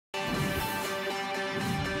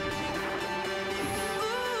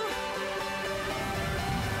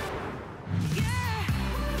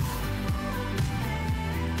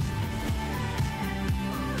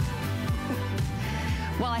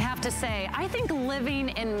have to say, I think living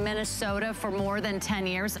in Minnesota for more than 10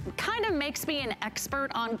 years kind of makes me an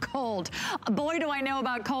expert on cold. Boy, do I know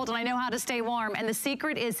about cold, and I know how to stay warm. And the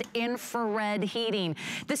secret is infrared heating.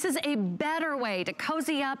 This is a better way to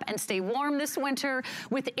cozy up and stay warm this winter.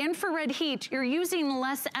 With infrared heat, you're using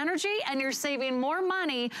less energy and you're saving more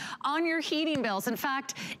money on your heating bills. In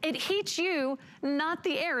fact, it heats you, not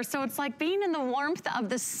the air. So it's like being in the warmth of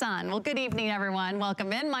the sun. Well, good evening, everyone.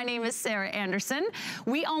 Welcome in. My name is Sarah Anderson.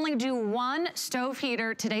 We only do one stove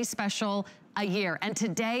heater, today's special, a year, and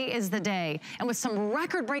today is the day. And with some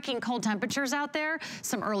record-breaking cold temperatures out there,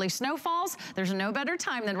 some early snowfalls, there's no better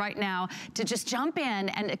time than right now to just jump in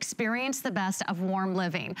and experience the best of warm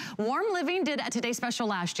living. Warm Living did a Today Special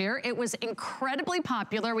last year. It was incredibly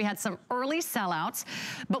popular. We had some early sellouts,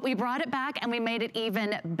 but we brought it back and we made it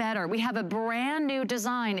even better. We have a brand new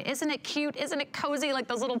design. Isn't it cute? Isn't it cozy, like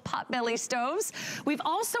those little potbelly stoves? We've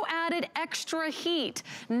also added extra heat.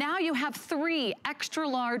 Now you have 3 extra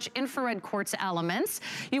large infrared quartz elements.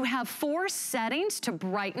 You have 4 settings to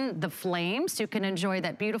brighten the flames. You can enjoy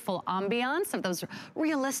that beautiful ambiance of those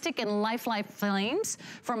realistic and lifelike flames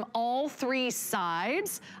from all 3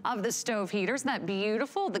 sides of the stove heater. Isn't that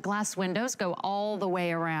beautiful? The glass windows go all the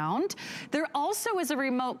way around. There also is a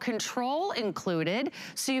remote control included,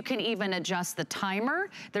 so you can even adjust the timer.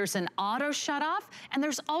 There's an auto shut off, and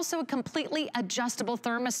there's also a completely adjustable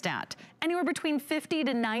thermostat, anywhere between 50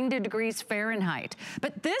 to 90 degrees Fahrenheit.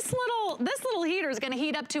 But this little heater is gonna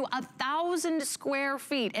heat up to 1,000 square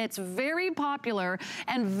feet. It's very popular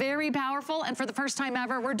and very powerful, and for the first time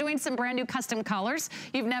ever, we're doing some brand new custom colors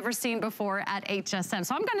you've never seen before at HSN.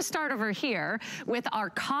 So I'm gonna start over here with our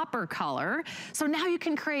copper color. So now you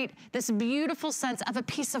can create this beautiful sense of a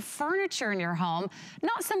piece of furniture in your home,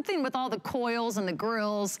 not something with all the coils and the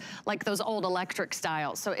grills like those old electric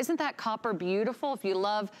styles. So isn't that copper beautiful? If you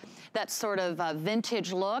love that sort of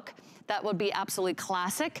vintage look, that would be absolutely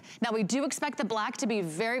classic. Now, we do expect the black to be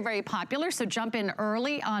very, very popular, so jump in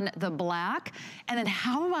early on the black. And then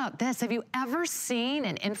how about this? Have you ever seen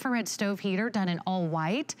an infrared stove heater done in all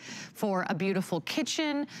white for a beautiful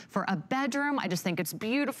kitchen, for a bedroom? I just think it's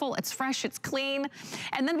beautiful, it's fresh, it's clean.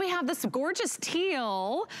 And then we have this gorgeous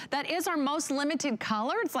teal that is our most limited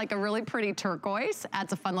color. It's like a really pretty turquoise,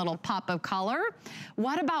 adds a fun little pop of color.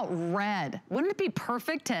 What about red? Wouldn't it be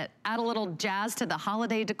perfect to add a little jazz to the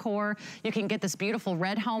holiday decor? You can get this beautiful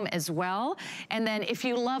red home as well. And then if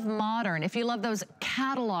you love modern, if you love those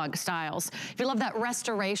catalog styles, if you love that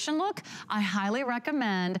restoration look, I highly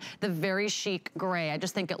recommend the very chic gray. I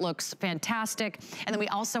just think it looks fantastic. And then we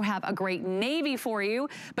also have a great navy for you,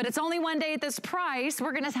 but it's only one day at this price.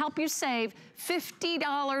 We're gonna help you save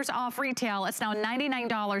 $50 off retail. It's now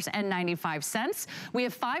 $99.95. We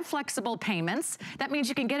have 5 flexible payments. That means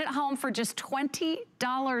you can get it home for just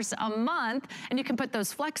 $20 a month, and you can put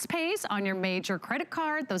those flex pays on your major credit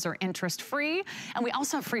card. Those are interest-free, and we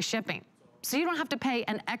also have free shipping. So you don't have to pay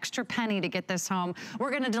an extra penny to get this home. We're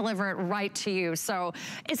gonna deliver it right to you. So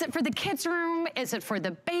is it for the kids' room? Is it for the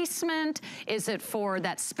basement? Is it for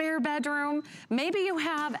that spare bedroom? Maybe you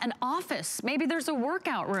have an office. Maybe there's a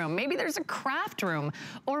workout room. Maybe there's a craft room.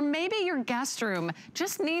 Or maybe your guest room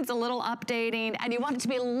just needs a little updating and you want it to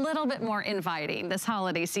be a little bit more inviting this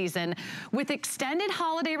holiday season. With extended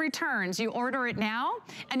holiday returns, you order it now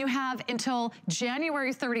and you have until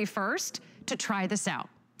January 31st to try this out.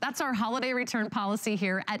 That's our holiday return policy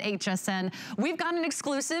here at HSN. We've got an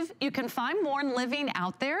exclusive. You can find warm living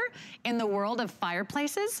out there in the world of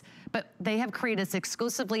fireplaces, but they have created this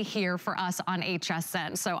exclusively here for us on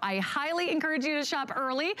HSN. So I highly encourage you to shop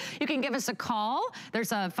early. You can give us a call.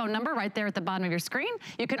 There's a phone number right there at the bottom of your screen.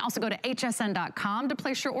 You can also go to hsn.com to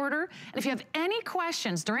place your order. And if you have any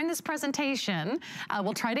questions during this presentation,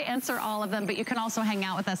 we'll try to answer all of them, but you can also hang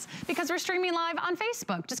out with us because we're streaming live on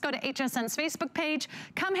Facebook. Just go to HSN's Facebook page,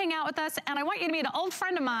 come hang out with us, and I want you to meet an old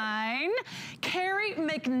friend of mine, Carrie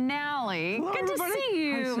McNally. Hello, good everybody. To see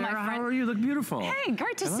you, Hi, Sarah. my friend. How are you? Look beautiful. Hey,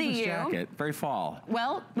 great to see you. Jacket. Very fall.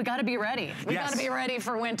 Well, we got to be ready. We Yes. got to be ready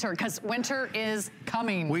for winter because winter is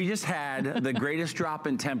coming. We just had the greatest drop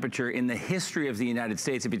in temperature in the history of the United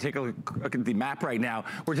States. If you take a look at the map right now,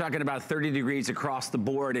 we're talking about 30 degrees across the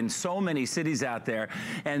board in so many cities out there.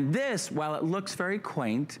 And this, while it looks very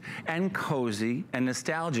quaint and cozy and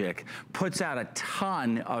nostalgic, puts out a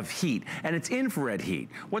ton of heat. And it's infrared heat.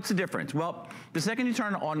 What's the difference? Well, the second you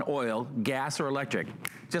turn on oil, gas, or electric,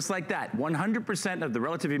 just like that, 100% of the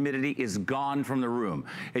relative humidity humidity is gone from the room.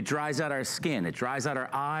 It dries out our skin, it dries out our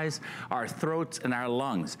eyes, our throats, and our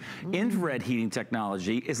lungs. Infrared heating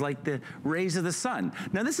technology is like the rays of the sun.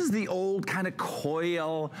 Now this is the old kind of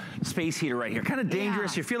coil space heater right here, kind of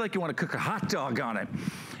dangerous. You feel like you want to cook a hot dog on it.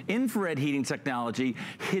 Infrared heating technology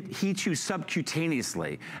heats you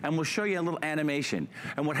subcutaneously, and we'll show you a little animation.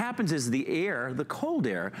 And what happens is the air, the cold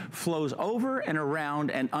air, flows over and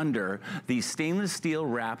around and under these stainless steel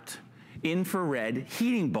wrapped infrared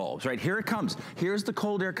heating bulbs, right? Here it comes. Here's the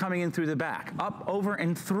cold air coming in through the back, up, over,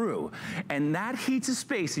 and through. And that heats a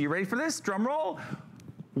space. Are you ready for this? Drum roll.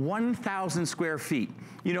 1,000 square feet.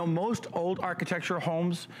 You know, most old architectural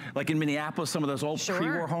homes, like in Minneapolis, some of those old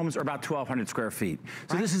pre-war homes are about 1,200 square feet.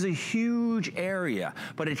 So this is a huge area,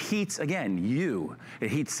 but it heats, again, you.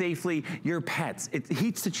 It heats safely your pets. It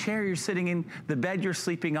heats the chair you're sitting in, the bed you're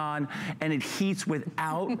sleeping on, and it heats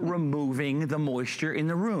without removing the moisture in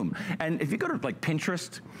the room. And if you go to like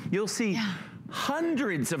Pinterest, you'll see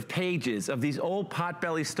hundreds of pages of these old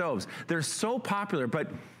potbelly stoves. They're so popular, but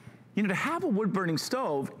you know, to have a wood-burning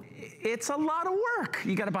stove, it's a lot of work.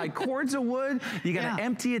 You got to buy cords of wood. You got to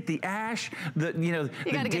empty it, the ash, the you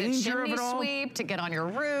got to get a chimney sweep to get on your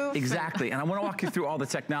roof. Exactly, and I want to walk you through all the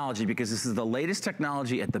technology because this is the latest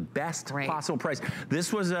technology at the best possible price.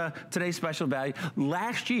 This was today's special value.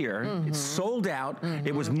 Last year, it sold out.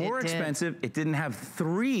 It was more expensive. It didn't have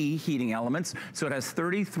 3 heating elements, so it has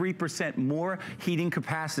 33% more heating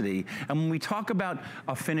capacity. And when we talk about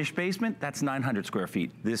a finished basement, that's 900 square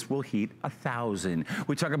feet. This will heat 1,000.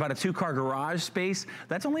 We talk about a 2-car garage space,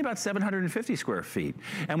 that's only about 750 square feet.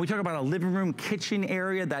 And we talk about a living room, kitchen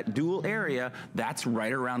area, that dual area, that's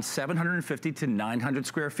right around 750 to 900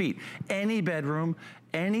 square feet. Any bedroom,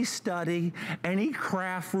 any study, any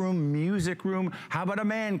craft room, music room, how about a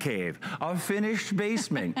man cave, a finished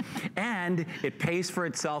basement? And it pays for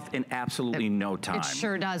itself in absolutely no time. It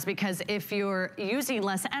sure does, because if you're using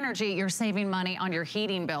less energy, you're saving money on your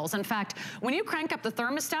heating bills. In fact, when you crank up the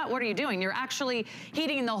thermostat, what are you doing? You're actually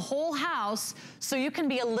heating the whole house so you can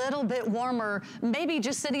be a little bit warmer, maybe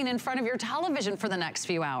just sitting in front of your television for the next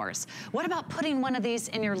few hours. What about putting one of these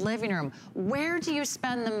in your living room? Where do you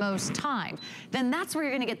spend the most time? Then that's where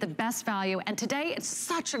you're gonna get the best value. And today, it's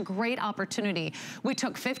such a great opportunity. We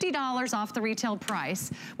took $50 off the retail price.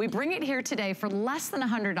 We bring it here today for less than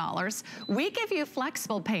 $100. We give you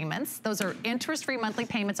flexible payments. Those are interest-free monthly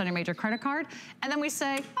payments on your major credit card. And then we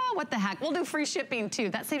say, oh, what the heck? We'll do free shipping too.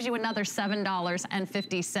 That saves you another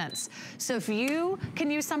 $7.50. So if you can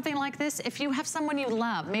use something like this, if you have someone you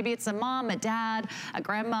love, maybe it's a mom, a dad, a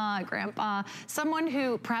grandma, a grandpa, someone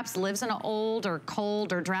who perhaps lives in an old or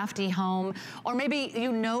cold or drafty home, or maybe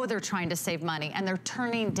you know they're trying to save money and they're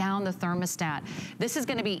turning down the thermostat. This is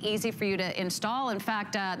gonna be easy for you to install. In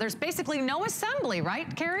fact, there's basically no assembly,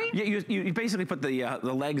 right, Carrie? Yeah, you basically put the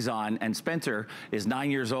legs on, and Spencer is 9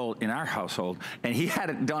 years old in our household, and he had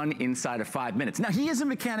it done inside of 5 minutes. Now, he is a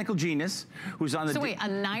mechanical genius who's on the... So wait, a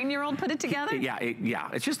 9-year-old put it together? Yeah,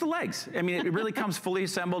 it's just the legs. I mean, it really comes fully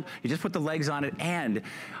assembled. You just put the legs on it, and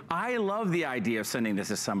I love the idea of sending this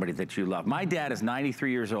to somebody that you love. My dad is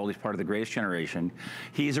 93 years old. He's part of the greatest generation.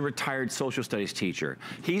 He's a retired social studies teacher.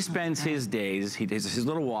 He spends his days, he does his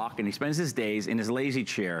little walk, and he spends his days in his lazy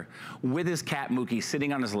chair with his cat Mookie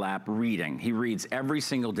sitting on his lap reading. He reads every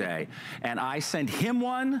single day. And I sent him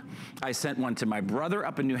one. I sent one to my brother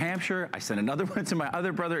up in New Hampshire. I sent another one to my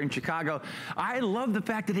other brother in Chicago. I love the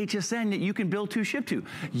fact that HSN, that you can bill to, ship to.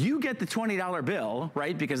 You get the $20 bill,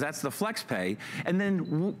 right? Because that's the flex pay. And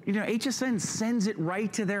then, you know, HSN sends it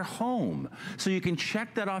right to their home. So you can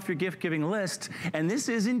check that off your gift giving list. And this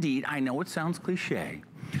is indeed, I know it sounds cliche,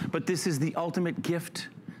 but this is the ultimate gift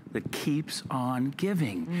that keeps on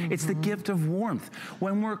giving. It's the gift of warmth.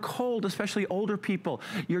 When we're cold, especially older people,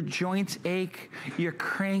 your joints ache, you're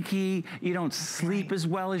cranky, you don't sleep as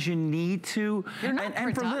well as you need to. You're not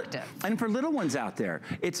productive. And for little ones out there,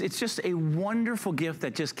 it's just a wonderful gift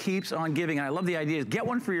that just keeps on giving. And I love the idea, get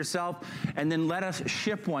one for yourself and then let us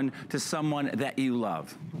ship one to someone that you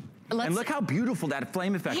love. And look how beautiful that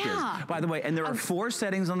flame effect is, by the way. And there are 4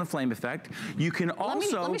 settings on the flame effect. You can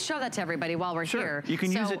also... Let me show that to everybody while we're here. You can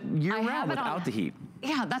use it year-round without the heat.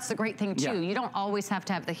 Yeah, that's the great thing too. You don't always have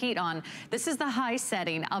to have the heat on. This is the high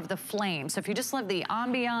setting of the flame. So if you just love the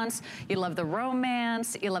ambiance, you love the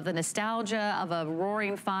romance, you love the nostalgia of a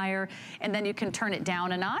roaring fire, and then you can turn it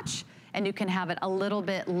down a notch. and you can have it a little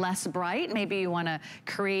bit less bright. Maybe you wanna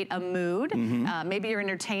create a mood. Maybe you're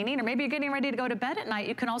entertaining, or maybe you're getting ready to go to bed at night.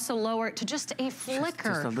 You can also lower it to just a flicker.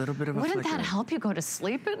 Just a little bit of a flicker. Wouldn't that help you go to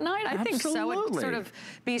sleep at night? I think so. It'd sort of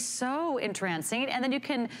be so entrancing. And then you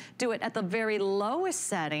can do it at the very lowest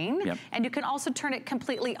setting. And you can also turn it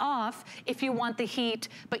completely off if you want the heat,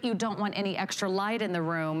 but you don't want any extra light in the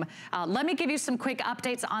room. Let me give you some quick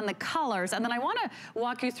updates on the colors, and then I wanna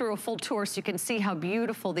walk you through a full tour so you can see how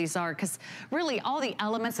beautiful these are, because really all the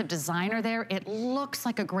elements of design are there. It looks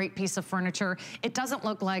like a great piece of furniture. It doesn't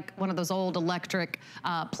look like one of those old electric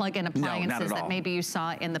plug-in appliances that maybe you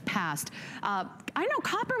saw in the past. I know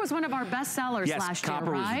copper was one of our best sellers last year, right?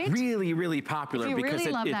 Copper was really, really popular because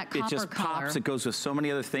it just pops. It goes with so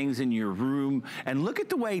many other things in your room. And look at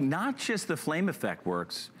the way not just the flame effect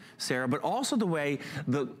works, Sarah, but also the way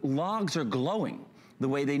the logs are glowing the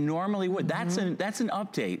way they normally would. That's an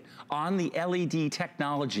update on the LED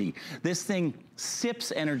technology. This thing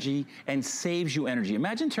sips energy and saves you energy.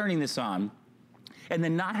 Imagine turning this on and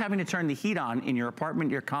then not having to turn the heat on in your apartment,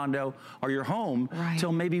 your condo, or your home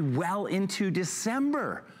till maybe well into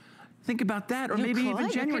December. Think about that, or maybe even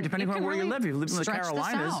January, depending on where you live. If you live in the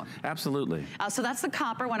Carolinas, absolutely. So that's the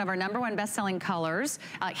copper, one of our #1 best-selling colors.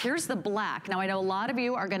 Here's the black. Now, I know a lot of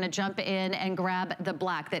you are gonna jump in and grab the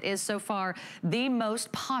black. That is so far the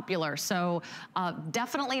most popular. So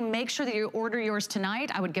definitely make sure that you order yours tonight.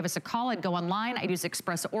 I would give us a call. I'd go online. I'd use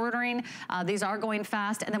express ordering. These are going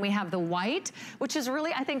fast. And then we have the white, which is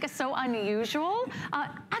really, I think, so unusual.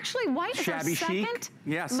 Actually, white is our second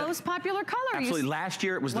most popular color. Absolutely. Last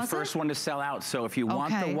year, it was the first one to sell out. So if you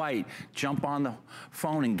want the white, jump on the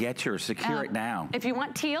phone and get yours. Secure it now. If you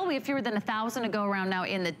want teal, we have fewer than 1,000 to go around now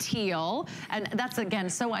in the teal. And that's, again,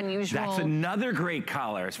 so unusual. That's another great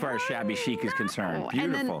color as far as shabby chic is concerned. Beautiful.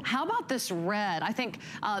 And then how about this red? I think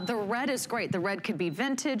the red is great. The red could be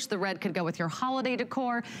vintage. The red could go with your holiday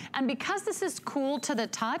decor. And because this is cool to the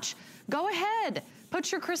touch, go ahead. Put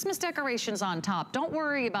your Christmas decorations on top. Don't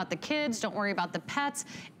worry about the kids, don't worry about the pets.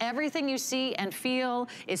 Everything you see and feel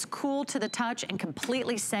is cool to the touch and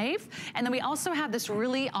completely safe. And then we also have this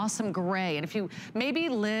really awesome gray. And if you maybe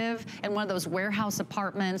live in one of those warehouse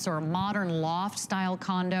apartments or a modern loft style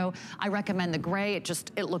condo, I recommend the gray.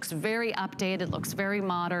 It looks very updated, it looks very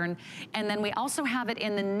modern. And then we also have it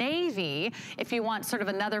in the navy if you want sort of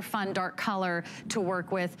another fun dark color to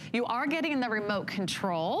work with. You are getting the remote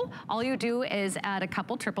control. All you do is add a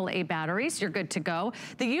couple AAA batteries, you're good to go.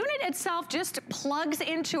 The unit itself just plugs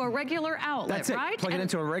into a regular outlet, That's it. right? Plug it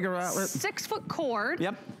into a regular outlet. 6-foot cord.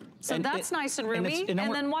 Yep. So that's nice and roomy. And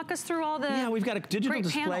then walk us through all the we've got a digital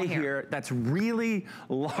display here that's really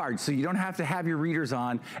large, so you don't have to have your readers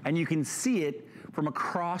on, and you can see it from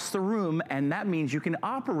across the room, and that means you can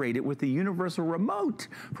operate it with the universal remote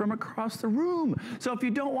from across the room. So if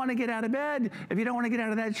you don't want to get out of bed, if you don't want to get out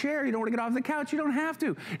of that chair, you don't want to get off the couch, you don't have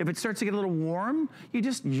to. If it starts to get a little warm, you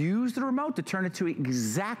just use the remote to turn it to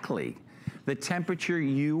exactly the temperature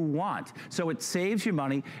you want. So it saves you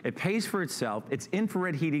money, it pays for itself, it's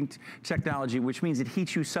infrared heating technology, which means it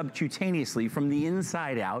heats you subcutaneously from the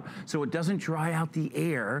inside out, so it doesn't dry out the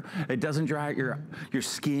air, it doesn't dry out your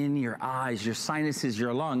skin, your eyes, your sinuses,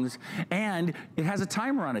 your lungs, and it has a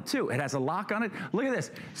timer on it too. It has a lock on it. Look at this.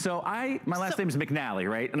 So my last name is McNally,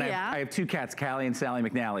 right? And I have 2 cats, Callie and Sally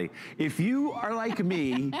McNally. If you are like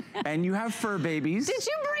me and you have fur babies. Did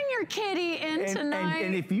you bring your kitty in tonight?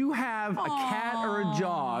 And if you have a cat or a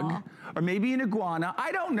dog, or maybe an iguana,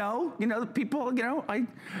 I don't know, people,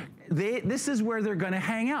 this is where they're gonna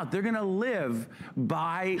hang out. They're gonna live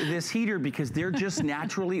by this heater because they're just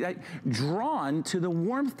naturally drawn to the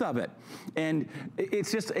warmth of it. And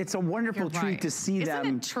it's a wonderful treat to see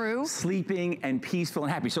them sleeping and peaceful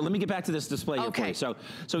and happy. So let me get back to this display here for you.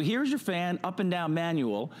 So here's your fan, up and down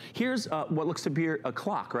manual. Here's what looks to be a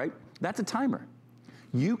clock, right? That's a timer.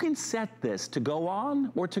 You can set this to go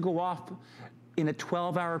on or to go off in a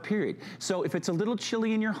 12-hour period. So if it's a little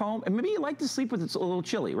chilly in your home, and maybe you like to sleep with it's a little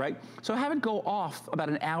chilly, right? So have it go off about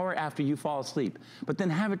an hour after you fall asleep, but then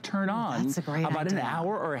have it turn on about an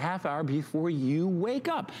hour or a half hour before you wake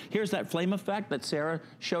up. Here's that flame effect that Sarah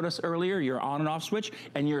showed us earlier, your on and off switch,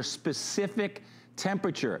 and your specific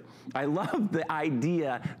temperature. I love the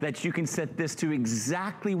idea that you can set this to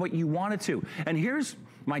exactly what you want it to. And here's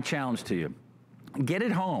my challenge to you. Get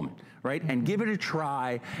it home, right? And give it a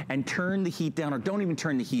try and turn the heat down, or don't even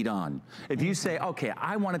turn the heat on. If you say, okay,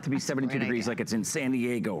 I want it to be 72 degrees like it's in San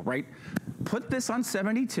Diego, right? Put this on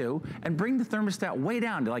 72 and bring the thermostat way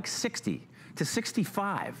down to like 60 to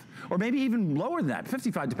 65, or maybe even lower than that,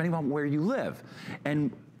 55, depending on where you live.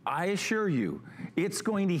 And I assure you, it's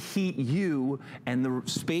going to heat you and the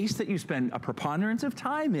space that you spend a preponderance of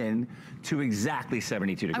time in to exactly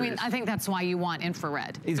 72 degrees. I mean, I think that's why you want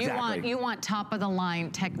infrared. Exactly. You want top of the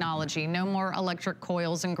line technology. No more electric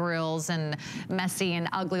coils and grills and messy and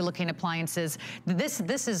ugly looking appliances.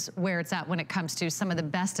 This is where it's at when it comes to some of the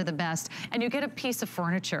best, and you get a piece of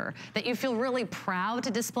furniture that you feel really proud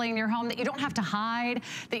to display in your home, that you don't have to hide,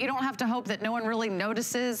 that you don't have to hope that no one really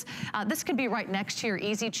notices. This could be right next to your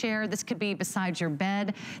easy chair. This could be beside your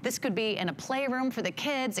bed. This could be in a playroom for the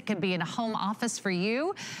kids. It could be in a home office for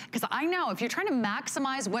you. Because I know if you're trying to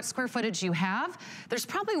maximize what square footage you have, there's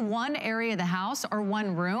probably one area of the house or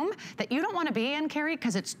one room that you don't want to be in, Carrie,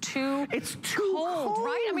 because it's too cold,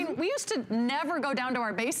 right? I mean, we used to never go down to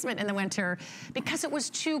our basement in the winter because it was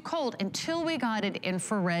too cold until we got an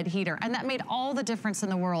infrared heater. And that made all the difference in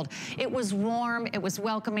the world. It was warm. It was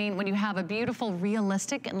welcoming. When you have a beautiful,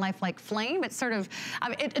 realistic, and lifelike flame, it's sort of,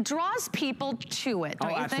 it draws people to it,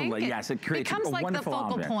 don't you absolutely, think? yes. It creates becomes a like wonderful the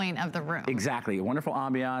focal ambiance. point of the room. Exactly, a wonderful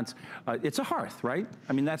ambiance. It's a hearth, right?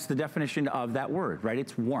 I mean, that's the definition of that word, right?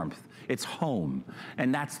 It's warmth, it's home,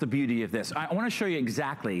 and that's the beauty of this. I want to show you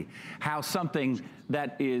exactly how something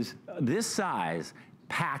that is this size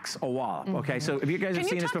packs a wallop, okay? So if you guys have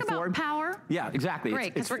seen this before. Can you talk about power? Yeah, exactly.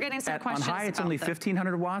 Great, because we're getting some questions on high, it's only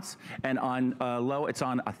 1,500 watts, and on low, it's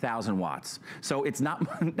on 1,000 watts. So it's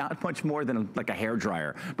not much more than like a hair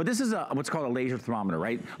dryer. But this is what's called a laser thermometer,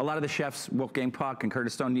 right? A lot of the chefs, Wolfgang Puck and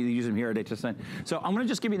Curtis Stone, use them here at HSN. So I'm gonna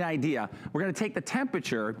just give you an idea. We're gonna take the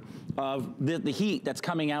temperature of the heat that's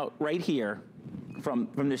coming out right here from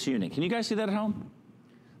this unit. Can you guys see that at home?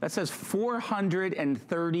 That says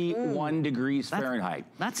 431 degrees Fahrenheit.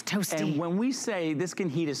 That's toasty. And when we say this can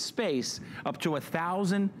heat a space up to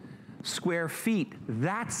 1,000 square feet,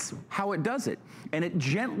 that's how it does it. And it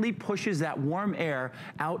gently pushes that warm air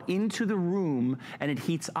out into the room, and it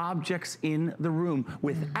heats objects in the room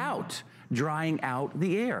without drying out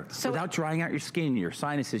the air, without drying out your skin, your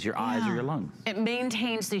sinuses, your eyes, or your lungs. It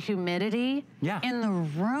maintains the humidity in the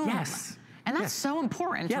room. Yes. And that's so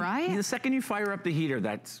important, right? The second you fire up the heater,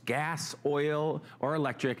 that's gas, oil, or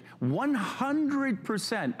electric,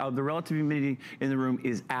 100% of the relative humidity in the room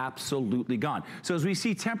is absolutely gone. So as we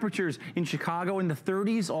see temperatures in Chicago in the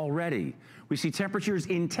 30s already, we see temperatures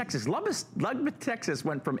in Texas. Lubbock, Texas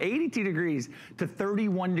went from 82 degrees to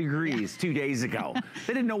 31 degrees 2 days ago.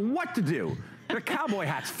 They didn't know what to do. Their cowboy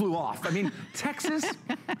hats flew off. I mean, Texas,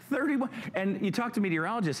 31. And you talk to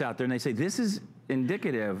meteorologists out there and they say, this is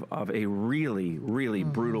indicative of a really, really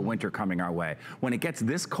brutal winter coming our way. When it gets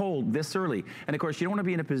this cold, this early. And of course, you don't want to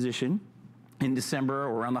be in a position in December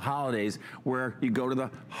or around the holidays where you go to the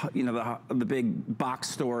big box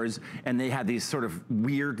stores and they have these sort of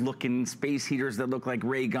weird looking space heaters that look like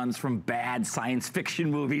ray guns from bad science fiction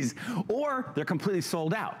movies, or they're completely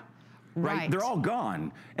sold out. Right? They're all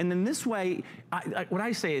gone. And then this way, what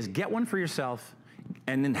I say is get one for yourself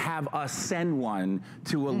and then have us send one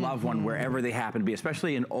to a loved one wherever they happen to be,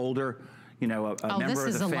 especially an older, a member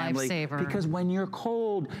of the family. Lifesaver. Because when you're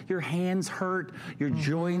cold, your hands hurt, your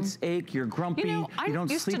joints ache, you're grumpy, you don't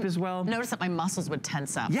sleep as well. Notice that my muscles would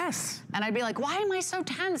tense up. Yes. And I'd be like, why am I so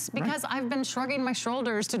tense? Because I've been shrugging my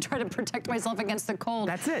shoulders to try to protect myself against the cold.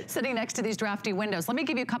 That's it. Sitting next to these drafty windows. Let me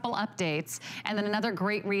give you a couple updates. And then another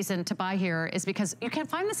great reason to buy here is because you can't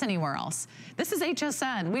find this anywhere else. This is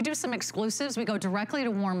HSN. We do some exclusives. We go directly to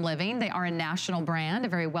Warm Living. They are a national brand, a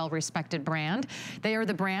very well-respected brand. They are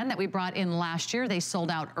the brand that we brought in last year. They sold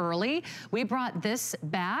out early. We brought this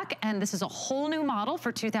back, and this is a whole new model for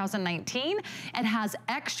 2019. It has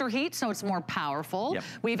extra heat, so it's more powerful. Yep.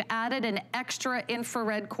 We've added an extra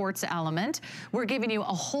infrared quartz element. We're giving you a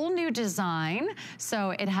whole new design.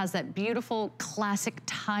 So it has that beautiful, classic,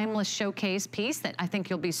 timeless showcase piece that I think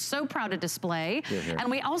you'll be so proud to display. And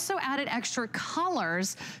we also added extra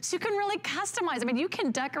colors, so you can really customize. I mean, you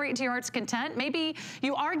can decorate to your heart's content. Maybe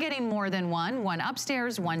you are getting more than one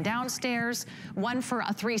upstairs, one downstairs, one for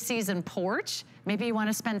a 3-season porch. Maybe you want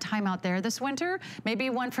to spend time out there this winter. Maybe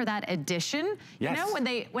one for that addition. Yes. You know, when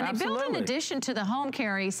they build an addition to the home,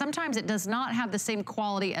 Carrie, sometimes it does not have the same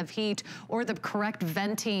quality of heat or the correct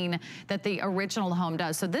venting that the original home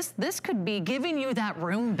does. So this could be giving you that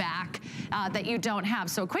room back that you don't have.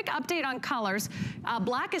 So a quick update on colors.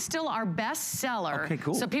 Black is still our best seller. Okay,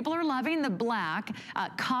 cool. So people are loving the black.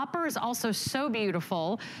 Copper is also so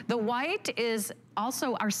beautiful. The white is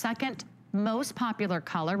also our second most popular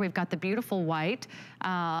color. We've got the beautiful white.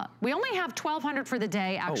 We only have 1,200 for the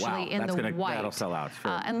day, actually, in the white. That'll sell out,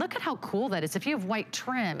 sure. And look at how cool that is. If you have white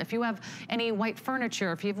trim, if you have any white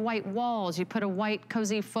furniture, if you have white walls, you put a white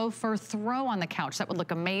cozy faux fur throw on the couch, that would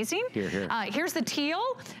look amazing. Here's the teal.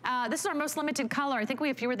 This is our most limited color. I think we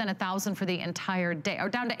have fewer than 1,000 for the entire day, or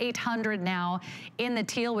down to 800 now in the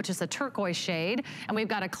teal, which is a turquoise shade. And we've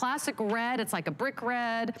got a classic red. It's like a brick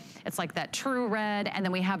red. It's like that true red. And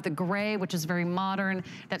then we have the gray, which is very modern,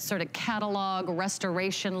 that sort of catalog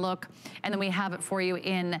restoration look. And then we have it for you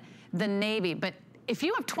in the navy. But if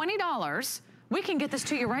you have $20, we can get this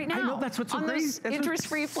to you right now. I know, that's what's so great. On those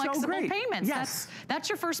interest-free flexible payments. Yes. That's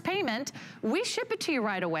your first payment. We ship it to you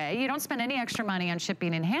right away. You don't spend any extra money on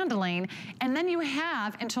shipping and handling. And then you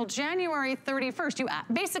have until January 31st. You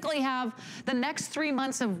basically have the next 3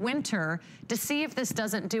 months of winter to see if this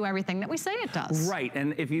doesn't do everything that we say it does. Right,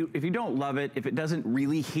 and if you don't love it, if it doesn't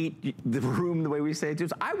really heat the room the way we say it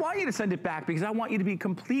does, I want you to send it back because I want you to be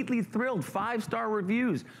completely thrilled. 5-star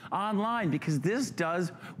reviews online because this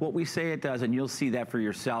does what we say it does, and you'll see that for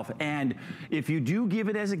yourself. And if you do give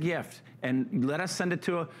it as a gift, and let us send it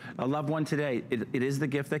to a loved one today, it is the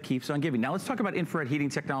gift that keeps on giving. Now let's talk about infrared heating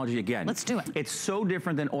technology again. Let's do it. It's so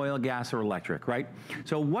different than oil, gas, or electric, right?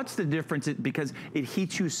 So what's the difference? Because it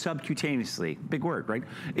heats you subcutaneously. Big word, right?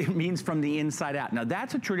 It means from the inside out. Now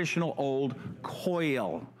that's a traditional old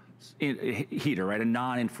coil heater, right? A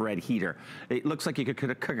non-infrared heater. It looks like you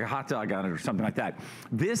could cook a hot dog on it or something like that.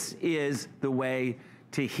 This is the way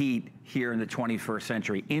to heat here in the 21st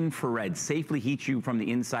century. Infrared safely heats you from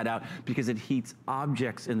the inside out because it heats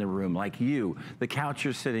objects in the room, like you, the couch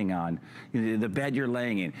you're sitting on, the bed you're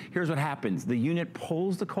laying in. Here's what happens. The unit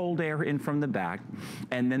pulls the cold air in from the back,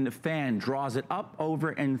 and then the fan draws it up, over,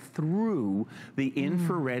 and through the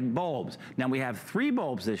infrared bulbs. Now we have 3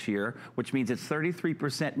 bulbs this year, which means it's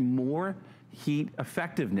 33% more heat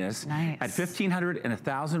effectiveness. Nice. At 1,500 and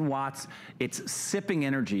 1,000 watts. It's sipping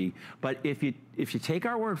energy, but if you take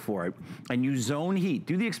our word for it and you zone heat,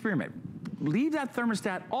 do the experiment. Leave that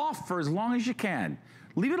thermostat off for as long as you can.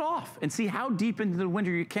 Leave it off and see how deep into the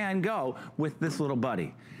winter you can go with this little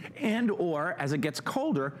buddy. And or as it gets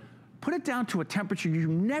colder, put it down to a temperature you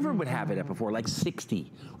never would have it at before, like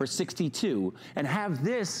 60 or 62, and have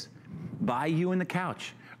this by you in the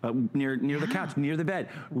couch. Near the couch, near the bed,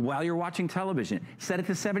 while you're watching television. Set it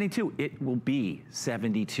to 72. It will be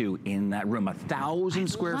 72 in that room, 1,000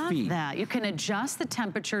 square feet. I love that. You can adjust the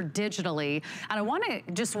temperature digitally. And I want to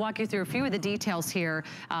just walk you through a few of the details here.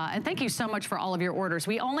 And thank you so much for all of your orders.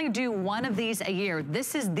 We only do one of these a year.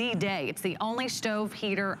 This is the day. It's the only stove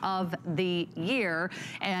heater of the year.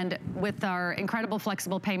 And with our incredible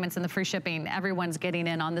flexible payments and the free shipping, everyone's getting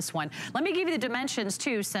in on this one. Let me give you the dimensions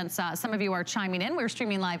too, since some of you are chiming in. We're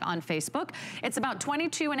streaming live on Facebook. It's about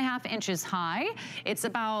 22.5 inches high. It's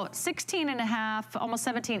about 16.5, almost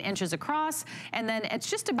 17 inches across. And then it's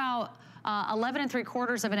just about 11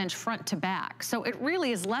 3/4 of an inch front to back. So it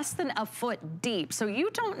really is less than a foot deep. So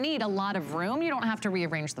you don't need a lot of room. You don't have to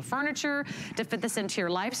rearrange the furniture to fit this into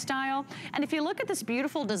your lifestyle. And if you look at this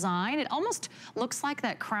beautiful design, it almost looks like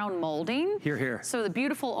that crown molding. Here. So the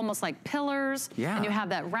beautiful, almost like pillars. Yeah. And you have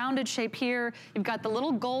that rounded shape here. You've got the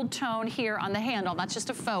little gold tone here on the handle. That's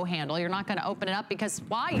just a faux handle. You're not gonna open it up because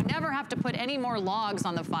why? You never have to put any more logs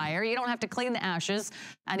on the fire. You don't have to clean the ashes.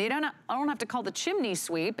 And you don't have to call the chimney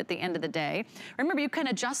sweep at the end of the day. Remember, you can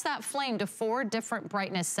adjust that flame to 4 different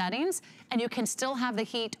brightness settings, and you can still have the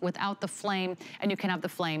heat without the flame, and you can have the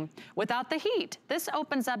flame without the heat. This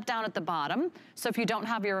opens up down at the bottom, so if you don't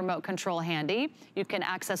have your remote control handy, you can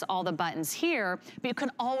access all the buttons here, but you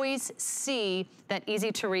can always see that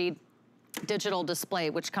easy to read digital display,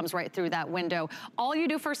 which comes right through that window. All you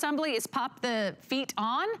do for assembly is pop the feet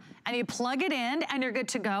on and you plug it in and you're good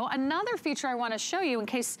to go. Another feature I want to show you in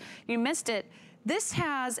case you missed it, this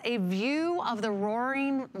has a view of the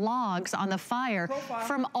roaring logs on the fire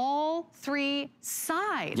from all 3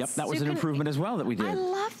 sides. Yep, that was an improvement as well that we did. I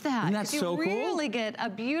love that. Isn't that so cool? You really get a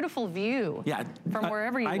beautiful view from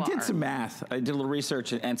wherever you are. I did some math. I did a little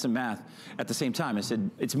research and some math at the same time. I said,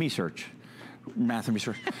 it's me search. Math and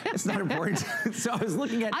research. It's not important. So I was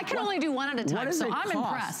looking at— I can only do one at a time, so I'm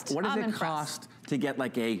impressed. What does it cost to get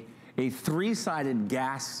like a 3-sided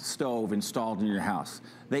gas stove installed in your house?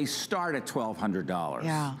 They start at $1,200.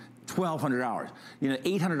 Yeah. $1,200. You know,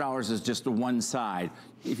 $800 is just the one side.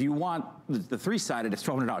 If you want the 3-sided, it's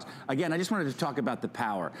 $1,200. Again, I just wanted to talk about the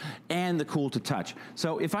power and the cool to touch.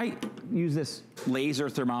 So if I use this laser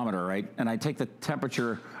thermometer, right, and I take the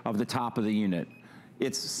temperature of the top of the unit,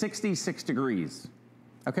 it's 66 degrees,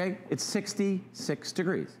 okay? It's 66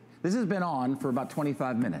 degrees. This has been on for about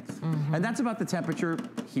 25 minutes. And that's about the temperature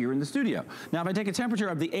here in the studio. Now, if I take a temperature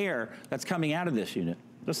of the air that's coming out of this unit,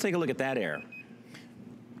 let's take a look at that air.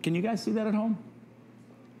 Can you guys see that at home?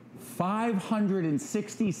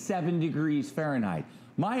 567 degrees Fahrenheit.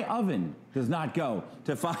 My oven does not go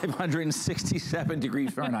to 567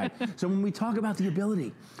 degrees Fahrenheit. So when we talk about the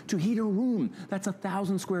ability to heat a room, that's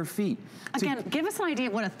 1,000 square feet. Again, give us an idea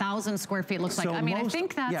of what 1,000 square feet looks like. I mean, I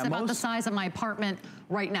think that's about the size of my apartment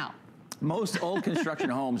right now. Most old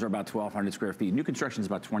construction homes are about 1,200 square feet. New construction is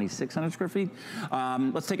about 2,600 square feet.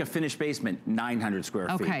 Let's take a finished basement, 900 square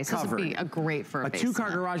feet. Okay, so this would be a great for a basement.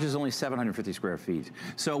 2-car garage is only 750 square feet.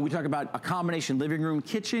 So we talk about a combination living room,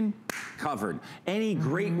 kitchen, covered. Any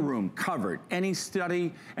great room, covered. Any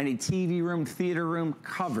study, any TV room, theater room,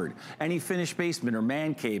 covered. Any finished basement or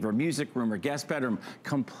man cave or music room or guest bedroom,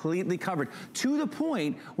 completely covered. To the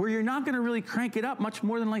point where you're not gonna really crank it up much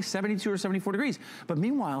more than like 72 or 74 degrees. But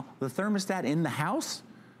meanwhile, the thermostat in the house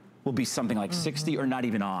will be something like 60 or not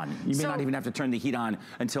even on. You may not even have to turn the heat on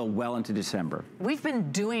until well into December. We've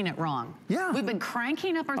been doing it wrong. Yeah. We've been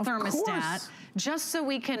cranking up our thermostat just so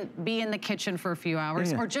we can be in the kitchen for a few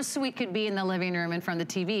hours or just so we could be in the living room in front of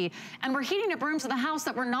the TV. And we're heating up rooms of the house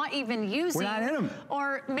that we're not even using. We're not in them.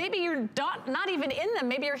 Or maybe you're not even in them.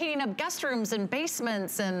 Maybe you're heating up guest rooms and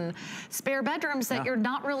basements and spare bedrooms that you're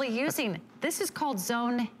not really using. This is called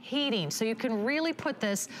zone heating. So you can really put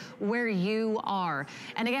this where you are.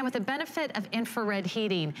 And again, with the benefit of infrared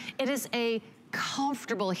heating, it is a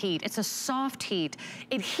comfortable heat. It's a soft heat.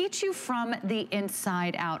 It heats you from the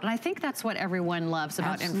inside out. And I think that's what everyone loves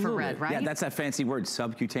about infrared, right? Yeah, that's that fancy word,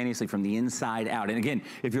 subcutaneously from the inside out. And again,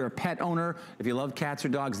 if you're a pet owner, if you love cats or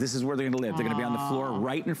dogs, this is where they're gonna live. They're gonna be on the floor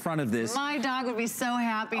right in front of this. My dog would be so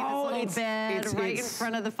happy. This little bed right in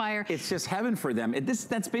front of the fire. It's just heaven for them.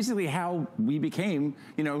 That's basically how we became,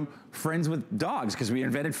 you know, friends with dogs, because we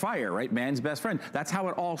invented fire, right? Man's best friend. That's how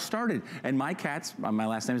it all started. And my cats, my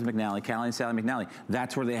last name is McNally, Callie and Sally McNally,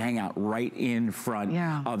 that's where they hang out, right in front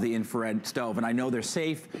of the infrared stove. And I know they're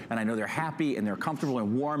safe, and I know they're happy, and they're comfortable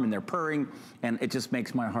and warm, and they're purring, and it just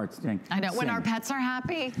makes my heart sing. I know, when our pets are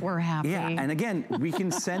happy, we're happy. Yeah, and again, we can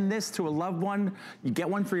send this to a loved one. You get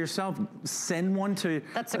one for yourself, send one to...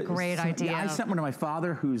 That's a great idea. Yeah, I sent one to my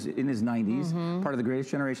father, who's in his 90s, part of the greatest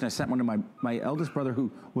generation. I sent one to my eldest brother, who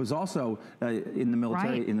was also in the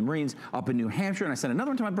military, in the Marines, up in New Hampshire, and I sent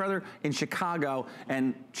another one to my brother in Chicago,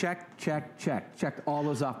 and checked all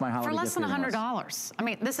those off my holiday for less than $100. I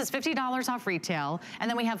mean, this is $50 off retail, and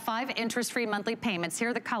then we have 5 interest-free monthly payments. Here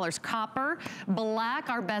are the colors: copper, black,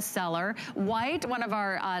 our bestseller; white, one of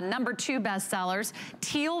our #2 bestsellers;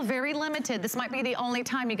 teal, very limited. This might be the only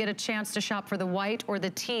time you get a chance to shop for the white or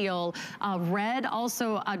the teal. Red,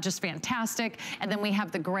 also just fantastic. And then we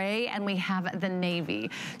have the gray, and we have the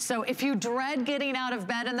navy. So if you dread getting out of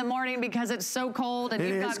bed in the morning because it's so cold and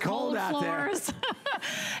you've got cold floors,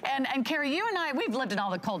 and Carrie, you and I, we've lived in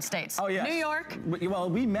all the cold states. Oh, yes. New York. Well,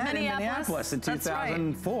 we met in Minneapolis in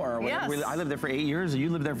 2004. Right. Yes. I lived there for 8 years, and you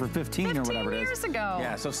lived there for 15 or whatever it is. 15 years ago.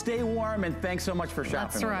 Yeah, so stay warm, and thanks so much for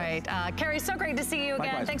shopping. That's right. Carrie, so great to see you again.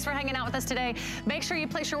 Likewise. Thanks for hanging out with us today. Make sure you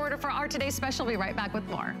place your order for our today's special. We'll be right back with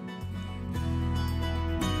more.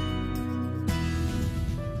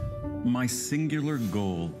 My singular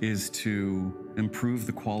goal is to improve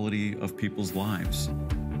the quality of people's lives.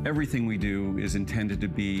 Everything we do is intended to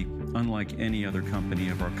be unlike any other company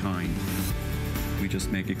of our kind. We just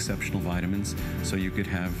make exceptional vitamins so you could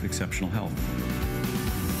have exceptional health.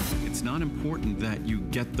 It's not important that you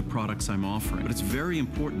get the products I'm offering, but it's very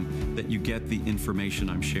important that you get the information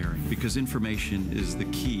I'm sharing, because information is the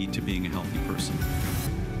key to being a healthy person.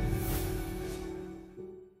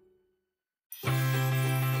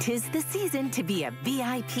 'Tis the season to be a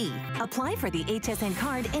VIP. Apply for the HSN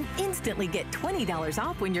card and instantly get $20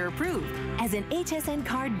 off when you're approved. As an HSN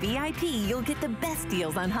card VIP, you'll get the best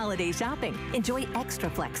deals on holiday shopping. Enjoy extra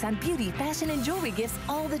flex on beauty, fashion, and jewelry gifts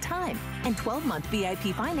all the time. And 12-month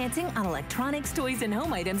VIP financing on electronics, toys, and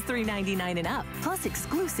home items $3.99 and up. Plus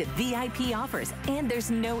exclusive VIP offers. And there's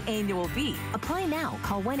no annual fee. Apply now.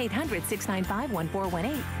 Call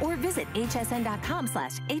 1-800-695-1418 or visit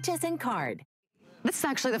hsn.com/HSN card. This is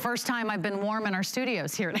actually the first time I've been warm in our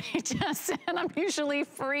studios here at HSN. I'm usually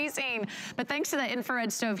freezing, but thanks to the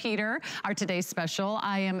infrared stove heater, our today's special,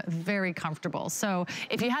 I am very comfortable. So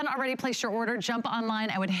if you hadn't already placed your order, jump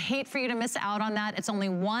online. I would hate for you to miss out on that. It's only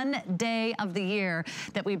one day of the year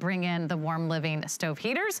that we bring in the warm living stove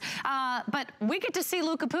heaters. But we get to see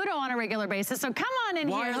Lou Caputo on a regular basis, so come on in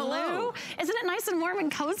here, Lou. Isn't it nice and warm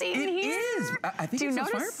and cozy in here? It is. I think it's the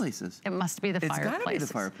fireplaces. It must be the fireplaces. It's gotta be the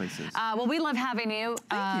fireplaces. Well, we love having you.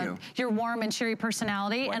 Thank you. Your warm and cheery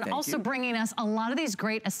personality, Why, and thank also you. bringing us a lot of these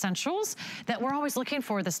great essentials that we're always looking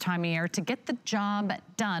for this time of year to get the job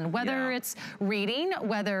done. Whether it's reading,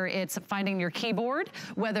 whether it's finding your keyboard,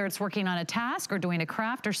 whether it's working on a task or doing a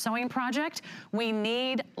craft or sewing project, we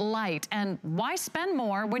need light. And why spend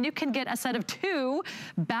more when you can get a set of 2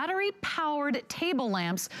 battery-powered table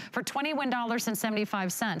lamps for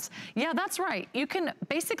 $21.75. Yeah, that's right. You can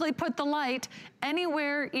basically put the light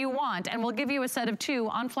anywhere you want, and we'll give you a set of 2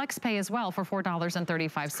 on FlexPay as well for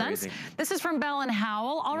 $4.35. This is from Bell &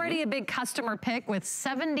 Howell, already a big customer pick with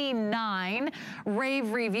 79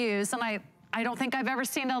 rave reviews, and I don't think I've ever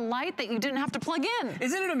seen a light that you didn't have to plug in.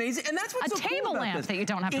 Isn't it amazing? And that's what's so cool about this. A table lamp that you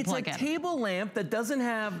don't have to plug in. It's a table lamp that doesn't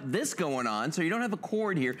have this going on, so you don't have a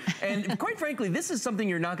cord here. And quite frankly, this is something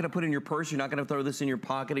you're not gonna put in your purse. You're not gonna throw this in your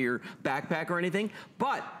pocket or your backpack or anything.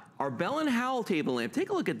 But our Bell & Howell table lamp, take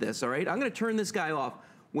a look at this, all right? I'm gonna turn this guy off.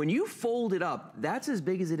 When you fold it up, that's as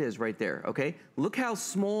big as it is right there, okay? Look how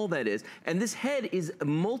small that is. And this head is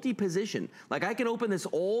multi-position. Like I can open this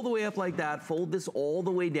all the way up like that, fold this all the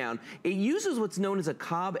way down. It uses what's known as a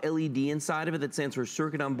Cobb LED inside of it that stands for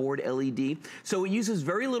Circuit on Board LED. So it uses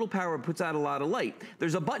very little power, it puts out a lot of light.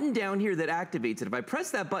 There's a button down here that activates it. If I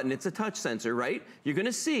press that button, it's a touch sensor, right? You're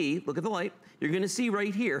gonna see, look at the light, you're gonna see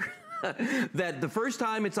right here, that the first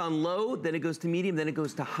time it's on low, then it goes to medium, then it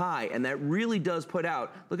goes to high, and that really does put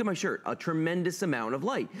out, look at my shirt, a tremendous amount of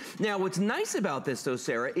light. Now, what's nice about this though,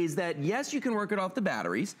 Sarah, is that yes, you can work it off the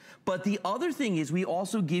batteries, but the other thing is we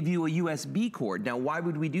also give you a USB cord. Now, why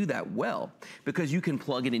would we do that? Well, because you can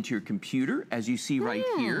plug it into your computer, as you see right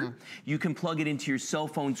here. You can plug it into your cell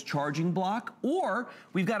phone's charging block, or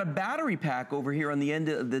we've got a battery pack over here on the end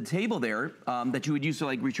of the table there that you would use to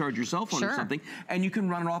like recharge your cell phone or something, and you can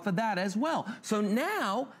run it off of that as well. So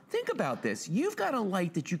now, think about this. You've got a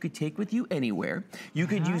light that you could take with you anywhere. You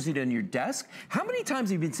could use it on your desk. How many times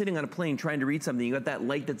have you been sitting on a plane trying to read something, you got that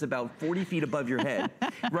light that's about 40 feet above your head,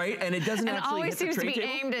 right? And it doesn't actually hit the tray table. And always seems to be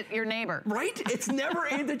aimed at your neighbor. Right? It's never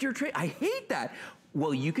aimed at your tray. I hate that.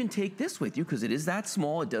 Well, you can take this with you because it is that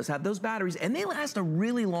small. It does have those batteries, and they last a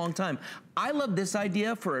really long time. I love this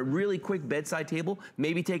idea for a really quick bedside table.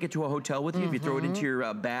 Maybe take it to a hotel with you if you throw it into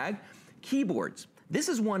your bag. Keyboards. This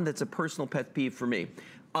is one that's a personal pet peeve for me.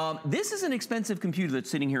 This is an expensive computer that's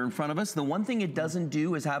sitting here in front of us. The one thing it doesn't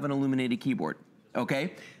do is have an illuminated keyboard.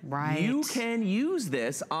 Okay? Right. You can use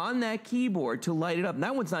this on that keyboard to light it up. And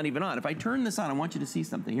that one's not even on. If I turn this on, I want you to see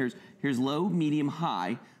something. Here's low, medium,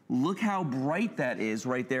 high. Look how bright that is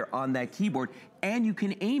right there on that keyboard. And you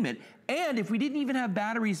can aim it. And if we didn't even have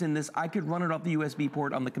batteries in this, I could run it off the USB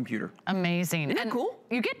port on the computer. Amazing. Isn't that cool?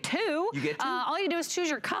 You get 2. You get 2. All you do is choose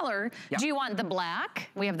your color. Yep. Do you want the black?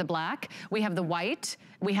 We have the black. We have the white.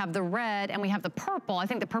 We have the red. And we have the purple. I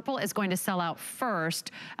think the purple is going to sell out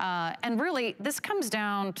first. And really, this comes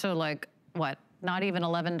down to like, what? Not even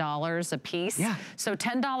 $11 a piece. Yeah. So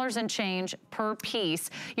 $10 and change per piece.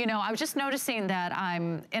 You know, I was just noticing that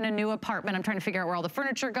I'm in a new apartment. I'm trying to figure out where all the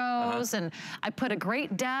furniture goes. And I put a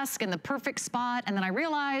great desk in the perfect spot. And then I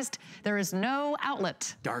realized there is no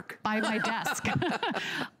outlet. Dark. By my desk.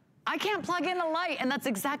 I can't plug in a light. And that's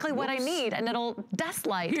exactly what I need. And it'll desk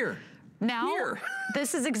light. Here. Now,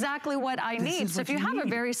 this is exactly what I need. So if you have a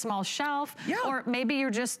very small shelf, or maybe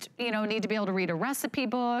you're just, you know, need to be able to read a recipe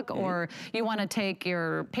book, or you want to take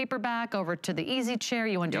your paperback over to the easy chair,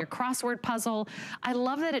 you want to do your crossword puzzle. I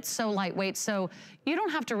love that it's so lightweight, so you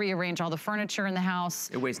don't have to rearrange all the furniture in the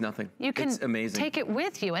house. It weighs nothing. You can it's amazing. Take it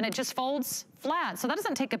with you, and it just folds flat. So that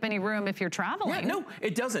doesn't take up any room if you're traveling. Yeah, no,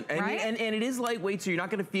 it doesn't. And, right? and it is lightweight, so you're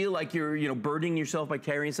not going to feel like you're, you know, burdening yourself by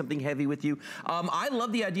carrying something heavy with you. I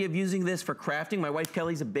love the idea of using this for crafting. My wife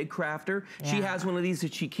Kelly's a big crafter. She has one of these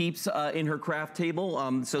that she keeps in her craft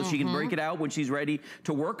table so she can break it out when she's ready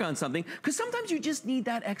to work on something. Because sometimes you just need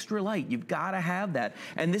that extra light. You've got to have that.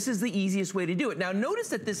 And this is the easiest way to do it. Now, notice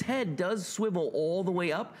that this head does swivel all the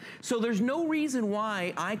way up. So there's no reason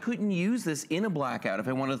why I couldn't use this in a blackout if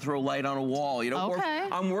I want to throw light on a wall, you know, or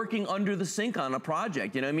I'm working under the sink on a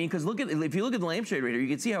project, you know what I mean? Because if you look at the lampshade right here, you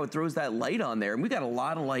can see how it throws that light on there. And we got a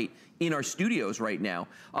lot of light in our studios right now.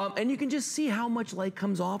 And you can just see how much light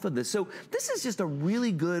comes off of this. So this is just a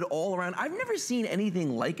really good all around. I've never seen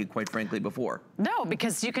anything like it, quite frankly, before. No,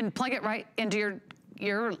 because you can plug it right into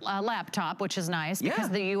your laptop, which is nice because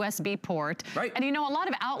of the USB port. Right. And you know, a lot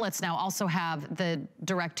of outlets now also have the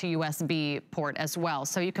direct to USB port as well.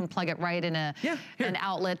 So you can plug it right in an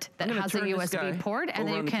outlet that has a USB port, and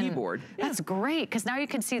then you can. Keyboard. That's great, because now you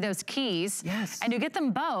can see those keys. Yes. And you get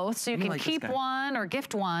them both, so you can keep one or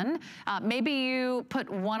gift one. Maybe you put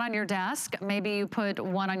one on your desk. Maybe you put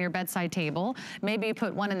one on your bedside table. Maybe you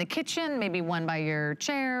put one in the kitchen. Maybe one by your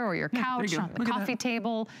chair or your couch, on the coffee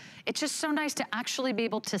table. It's just so nice to actually be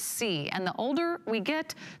able to see. And the older we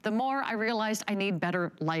get, the more I realized I need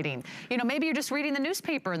better lighting. You know, maybe you're just reading the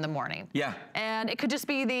newspaper in the morning. Yeah. And it could just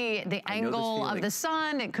be the angle of the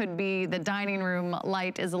sun. It could be the dining room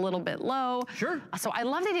light is a little bit low. Sure. So I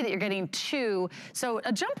love the idea that you're getting two. So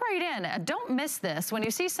jump right in. Don't miss this. When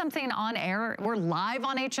you see something on air, we're live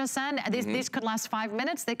on HSN. These could last 5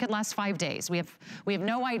 minutes. They could last 5 days. We have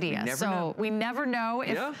no idea. We never know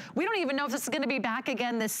if we don't even know if this is going to be back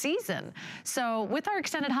again this season. So with our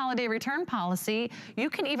extended holiday return policy, you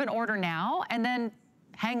can even order now and then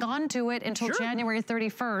hang on to it until January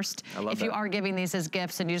 31st if you are giving these as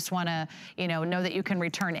gifts and you just want to, know that you can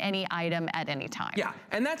return any item at any time. Yeah,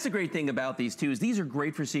 and that's the great thing about these too, is these are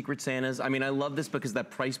great for Secret Santas. I mean, I love this because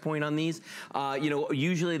that price point on these,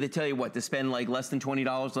 usually they tell you what, to spend like less than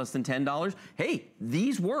 $20, less than $10. Hey,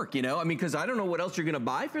 these work, I mean, because I don't know what else you're going to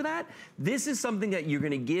buy for that. This is something that you're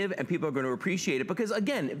going to give and people are going to appreciate it because,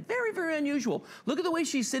 again, very, very unusual. Look at the way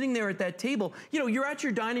she's sitting there at that table. You're at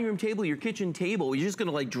your dining room table, your kitchen table. You're just going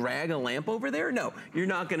to like drag a lamp over there? No, you're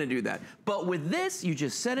not gonna do that. But with this, you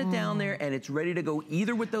just set it down there and it's ready to go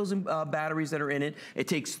either with those batteries that are in it. It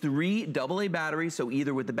takes 3 AA batteries, so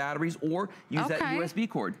either with the batteries or use that USB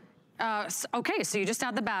cord. Okay, so you just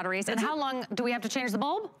add the batteries. And how long do we have to change the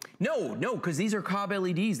bulb? No, because these are Cobb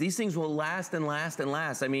LEDs. These things will last and last and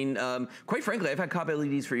last. I mean, quite frankly, I've had Cobb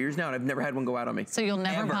LEDs for years now, and I've never had one go out on me. So you'll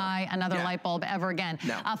never buy another light bulb ever again.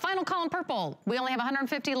 No. Final call in purple. We only have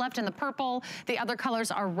 150 left in the purple. The other colors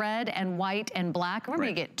are red and white and black. Remember,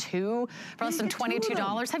 you get 2 for less than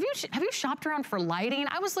 $22. Have you shopped around for lighting?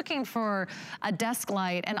 I was looking for a desk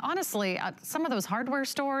light, and honestly, some of those hardware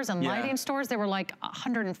stores and lighting stores, they were like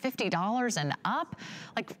 $150 and up.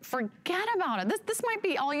 Like, forget about it. This might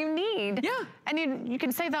be all you need. Yeah. And you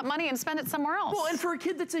can save that money and spend it somewhere else. Well, and for a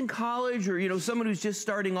kid that's in college or, someone who's just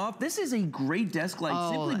starting off, this is a great desk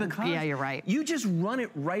light simply because you're right. You just run it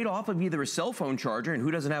right off of either a cell phone charger, and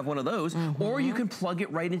who doesn't have one of those, or you can plug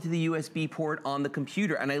it right into the USB port on the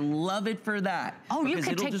computer, and I love it for that. Oh, you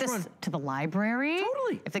could take this to the library.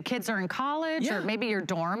 Totally. If the kids are in college, or maybe your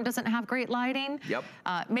dorm doesn't have great lighting. Yep.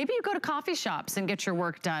 Maybe you go to coffee shops and get your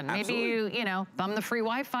work done. Maybe you bum the free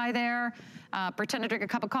Wi-Fi there. Pretend to drink a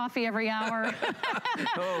cup of coffee every hour.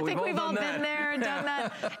 I think we've all been there and done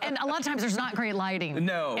that. And a lot of times there's not great lighting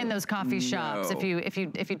in those coffee shops if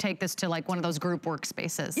you take this to like one of those group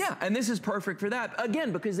workspaces. Yeah, and this is perfect for that.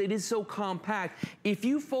 Again, because it is so compact. If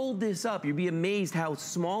you fold this up, you'd be amazed how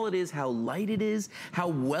small it is, how light it is, how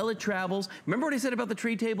well it travels. Remember what I said about the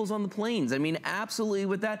tray tables on the planes? I mean, absolutely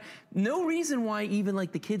with that. No reason why even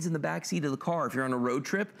like the kids in the back seat of the car, if you're on a road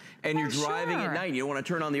trip and you're driving at night, you don't want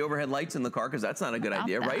to turn on the overhead lights in the car because that's not a good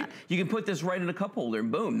idea, right? You can put this right in a cup holder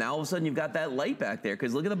and boom, now all of a sudden you've got that light back there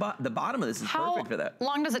because look at the bottom of this is perfect for that. How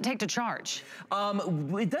long does it take to charge?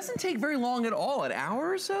 It doesn't take very long at all, an hour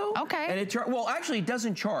or so. Okay. And well, actually it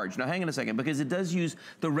doesn't charge. Now hang on a second because it does use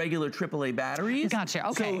the regular AAA batteries. Gotcha,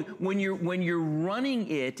 okay. So when you're running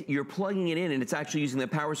it, you're plugging it in and it's actually using the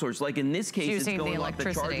power source. Like in this case, it's going off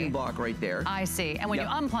the charging block right there. I see. And when you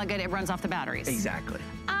unplug it, it runs off the batteries. Exactly.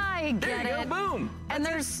 I get it. There you go, boom. And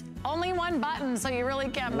there's only one button, so you really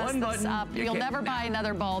can't mess this up. You'll never buy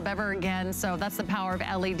another bulb ever again, so that's the power of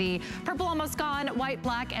LED. Purple almost gone, white,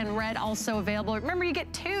 black, and red also available. Remember, you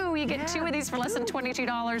get 2. You get 2 of these for less than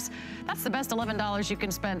 $22. That's the best $11 you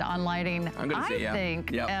can spend on lighting, I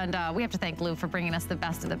think. Yep. And we have to thank Lou for bringing us the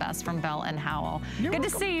best of the best from Bell & Howell. Good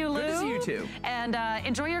to see you, Lou. Good to see you, too. And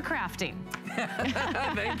enjoy your crafting.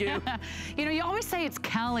 Thank you. You always say it's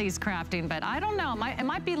Kelly's crafting, but I don't know. It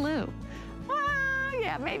might be Lou.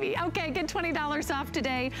 Yeah, maybe. Okay, get $20 off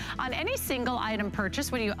today on any single item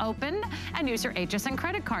purchase when you open and use your HSN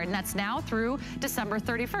credit card. And that's now through December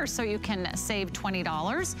 31st. So you can save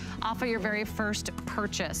 $20 off of your very first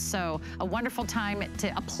purchase. So a wonderful time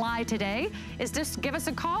to apply today is just give us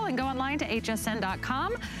a call and go online to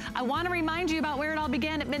hsn.com. I want to remind you about where it all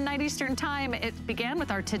began at midnight Eastern time. It began with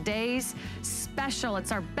our today's special.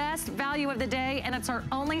 It's our best value of the day, and it's our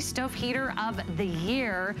only stove heater of the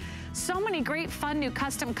year. So many great fun new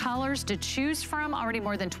custom colors to choose from. Already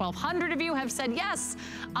more than 1,200 of you have said, yes,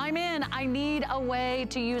 I'm in. I need a way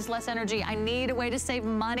to use less energy. I need a way to save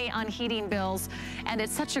money on heating bills. And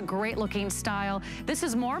it's such a great looking style. This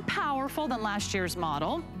is more powerful than last year's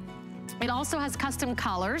model. It also has custom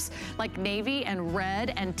colors like navy and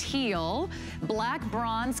red and teal, black,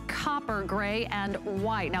 bronze, copper, gray, and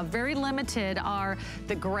white. Now, very limited are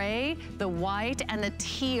the gray, the white, and the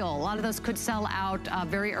teal. A lot of those could sell out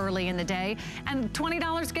very early in the day. And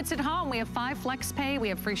 $20 gets it home. We have 5 flex pay. We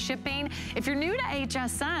have free shipping. If you're new to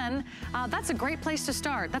HSN, that's a great place to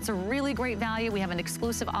start. That's a really great value. We have an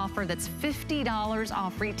exclusive offer that's $50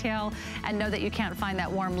 off retail. And know that you can't find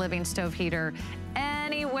that warm living stove heater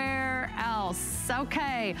anywhere else.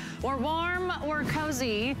 Okay, we're warm, we're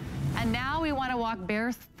cozy, and now we want to walk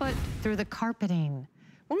barefoot through the carpeting.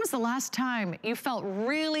 When was the last time you felt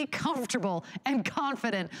really comfortable and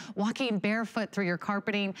confident walking barefoot through your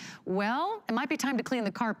carpeting? Well, it might be time to clean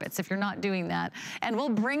the carpets if you're not doing that. And we'll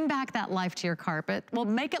bring back that life to your carpet. We'll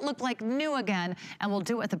make it look like new again, and we'll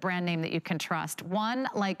do it with a brand name that you can trust. One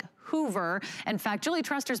like Hoover. In fact, Julie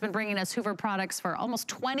Truster's been bringing us Hoover products for almost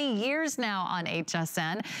 20 years now on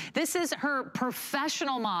HSN. This is her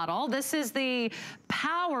professional model. This is the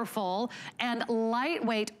powerful and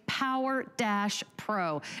lightweight Power Dash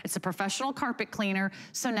Pro. It's a professional carpet cleaner,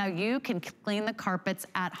 so now you can clean the carpets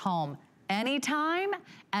at home anytime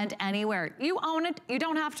and anywhere. You own it. You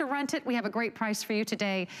don't have to rent it. We have a great price for you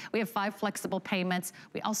today. We have 5 flexible payments.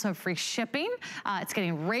 We also have free shipping. It's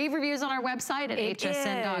getting rave reviews on our website at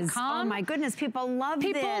hsn.com. Oh my goodness, people love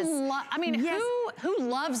this. I mean, yes. Who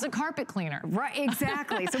loves a carpet cleaner? Right,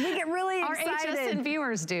 exactly. So we get really excited. Our HSN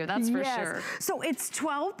viewers do, that's for sure. So it's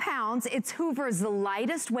 12 pounds. It's Hoover's the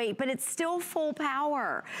lightest weight, but it's still full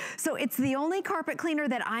power. So it's the only carpet cleaner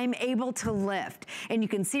that I'm able to lift. And you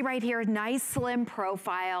can see right here, nice slim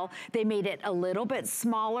profile. They made it a little bit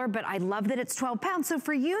smaller, but I love that it's 12 pounds. So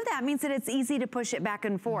for you, that means that it's easy to push it back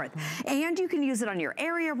and forth. And you can use it on your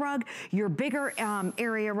area rug, your bigger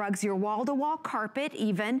area rugs, your wall-to-wall carpet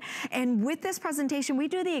even. And with this presentation, we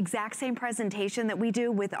do the exact same presentation that we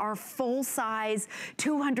do with our full-size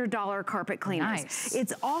 $200 carpet cleaners. Nice.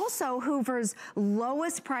 It's also Hoover's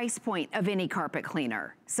lowest price point of any carpet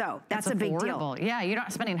cleaner. So that's a big deal. Yeah, you're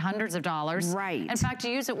not spending hundreds of dollars. Right. In fact,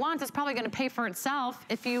 you use it once, it's probably going to pay for itself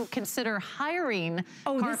if you consider hiring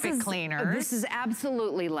carpet cleaners. This is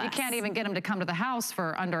absolutely less. You can't even get them to come to the house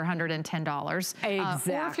for under $110.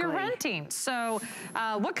 Exactly. Or if you're renting. So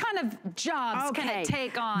what kind of jobs can it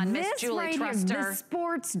take on, Miss Julie Truster? Here, the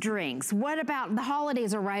sports drinks. What about the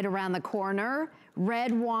holidays are right around the corner?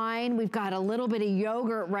 Red wine, we've got a little bit of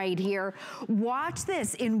yogurt right here. Watch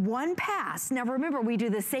this in one pass. Now remember, we do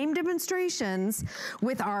the same demonstrations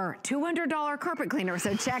with our $200 carpet cleaner,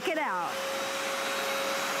 so check it out.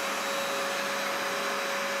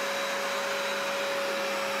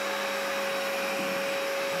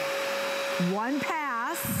 One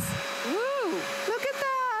pass. Woo! Look at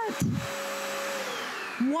that.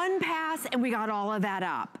 One pass, and we got all of that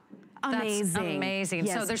up. Amazing. That's amazing.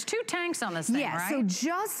 Yes. So there's 2 tanks on this thing, right? So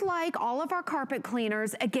just like all of our carpet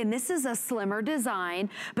cleaners, again, this is a slimmer design,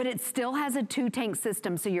 but it still has a 2-tank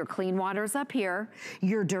system. So your clean water's up here,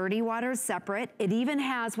 your dirty water's separate. It even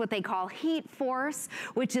has what they call heat force,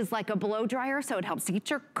 which is like a blow dryer, so it helps to get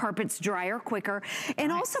your carpets drier quicker.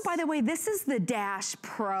 And also, by the way, this is the Dash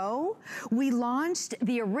Pro. We launched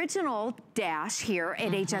the original Dash here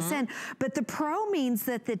at HSN, but the Pro means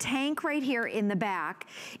that the tank right here in the back,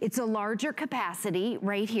 it's a larger capacity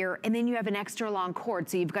right here, and then you have an extra long cord,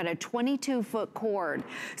 so you've got a 22-foot cord.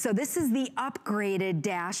 So this is the upgraded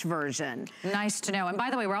Dash version. Nice to know. And by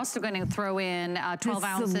the way, we're also going to throw in 12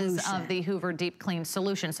 ounces of the Hoover Deep Clean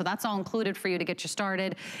Solution. So that's all included for you to get you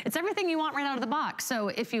started. It's everything you want right out of the box. So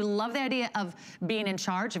if you love the idea of being in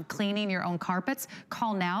charge of cleaning your own carpets,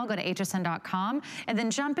 call now, go to hsn.com, and then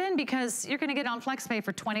jump in because you're going to get on FlexPay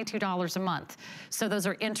for $22 a month. So those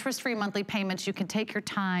are interest-free monthly payments. You can take your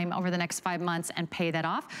time over the next 5 months and pay that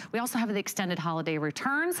off. We also have the extended holiday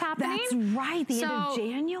returns happening. That's right, the end of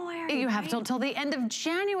January. You have till the end of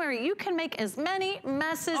January. You can make as many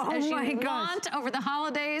messes as you want over the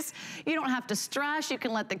holidays. You don't have to stress. You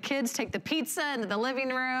can let the kids take the pizza into the living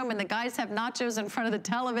room and the guys have nachos in front of the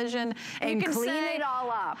television. And you can clean say, it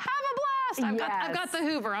all up. Have a blast. I've got the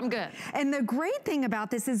Hoover, I'm good. And the great thing about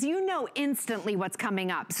this is you know instantly what's coming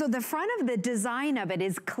up. So the front of the design of it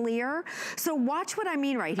is clear. So watch what I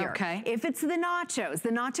mean right here. Okay. If it's the nachos,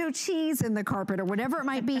 the nacho cheese in the carpet or whatever it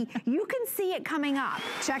might be, you can see it coming up.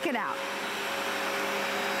 Check it out.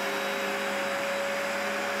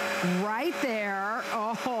 Right there.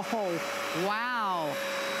 Oh, wow.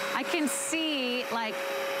 I can see like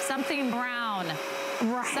something brown.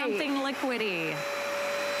 Right. Something liquidy.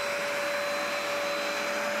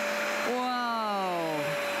 Whoa.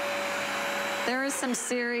 There is some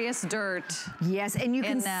serious dirt. Yes, and you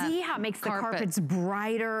can see how it makes the carpets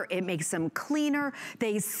brighter. It makes them cleaner.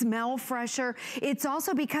 They smell fresher. It's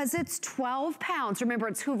also because it's 12 pounds. Remember,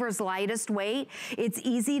 it's Hoover's lightest weight. It's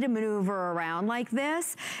easy to maneuver around like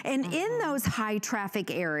this. And in those high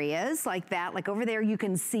traffic areas like that, like over there, you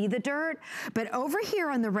can see the dirt. But over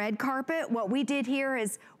here on the red carpet, what we did here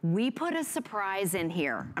is we put a surprise in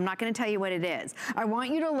here. I'm not gonna tell you what it is. I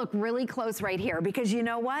want you to look really close right here because you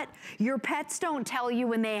know what? Your pets don't tell you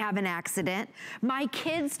when they have an accident. My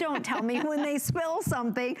kids don't tell me when they spill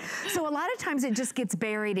something. So a lot of times it just gets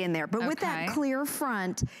buried in there. But with that clear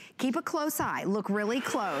front, keep a close eye. Look really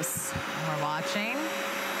close. We're watching.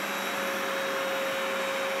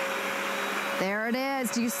 There it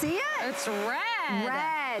is. Do you see it? It's red.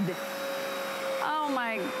 Red. Oh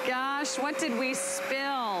my gosh, what did we spill?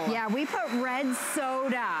 Yeah, we put red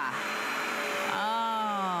soda.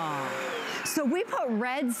 So we put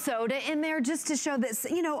red soda in there just to show that,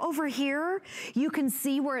 you know, over here, you can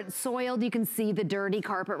see where it's soiled. You can see the dirty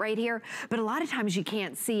carpet right here, but a lot of times you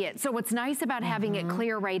can't see it. So what's nice about having it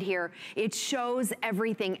clear right here, it shows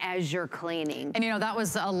everything as you're cleaning. And you know, that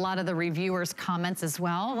was a lot of the reviewers' comments as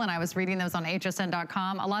well when I was reading those on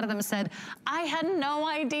hsn.com. A lot of them said, I had no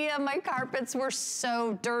idea my carpets were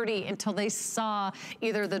so dirty until they saw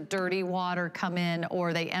either the dirty water come in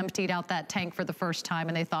or they emptied out that tank for the first time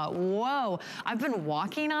and they thought, whoa, I've been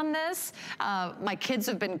walking on this. My kids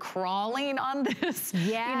have been crawling on this.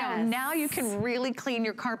 Yes. You know, now you can really clean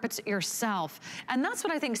your carpets yourself. And that's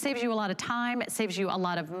what I think saves you a lot of time. It saves you a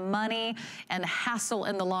lot of money and hassle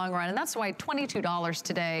in the long run. And that's why $22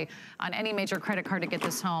 today on any major credit card to get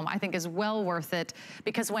this home, I think is well worth it.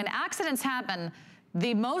 Because when accidents happen,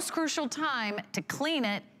 the most crucial time to clean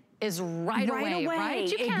it is right away, right?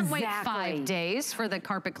 You can't wait 5 days for the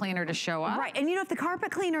carpet cleaner to show up. Right, and you know, if the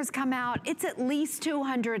carpet cleaners come out, it's at least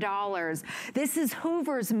 $200. This is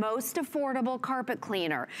Hoover's most affordable carpet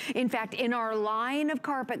cleaner. In fact, in our line of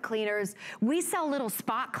carpet cleaners, we sell little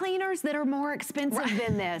spot cleaners that are more expensive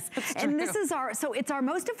than this. And this is so it's our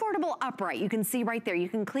most affordable upright. You can see right there, you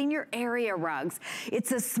can clean your area rugs.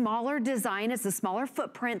 It's a smaller design, it's a smaller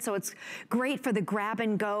footprint, so it's great for the grab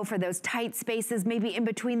and go, for those tight spaces, maybe in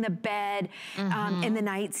between the bed and the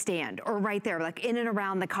nightstand, or right there, like in and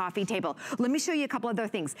around the coffee table. Let me show you a couple other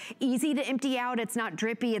things. Easy to empty out, it's not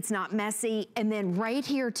drippy, it's not messy. And then right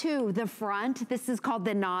here too, the front, this is called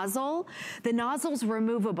the nozzle. The nozzle's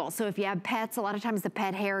removable. So if you have pets, a lot of times the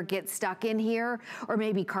pet hair gets stuck in here, or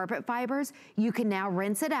maybe carpet fibers, you can now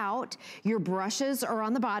rinse it out. Your brushes are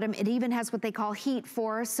on the bottom. It even has what they call heat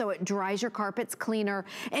force, so it dries your carpets cleaner.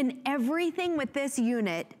 And everything with this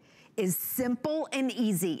unit is simple and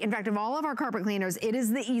easy. In fact, of all of our carpet cleaners, it is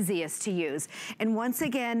the easiest to use. And once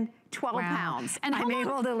again, 12 pounds. And I'm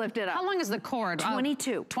able to lift it up. How long is the cord?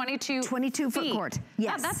 22. 22 foot cord.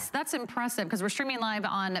 Yes. That's impressive because we're streaming live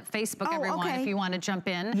on Facebook, everyone, if you want to jump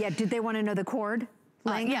in. Yeah, did they want to know the cord?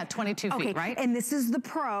 Yeah, 22 feet, right? And this is the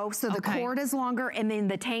Pro, so the cord is longer, and then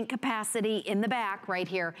the tank capacity in the back right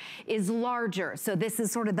here is larger. So this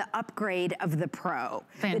is sort of the upgrade of the Pro.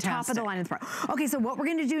 Fantastic. The top of the line of the Pro. Okay, so what we're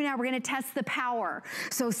gonna do now, we're gonna test the power.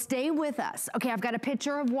 So stay with us. Okay, I've got a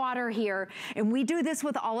pitcher of water here, and we do this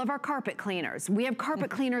with all of our carpet cleaners. We have carpet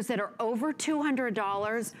cleaners that are over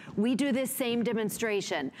 $200. We do this same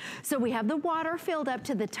demonstration. So we have the water filled up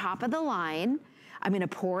to the top of the line. I'm gonna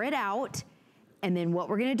pour it out. And then what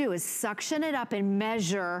we're gonna do is suction it up and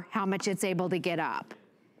measure how much it's able to get up.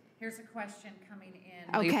 Here's a question coming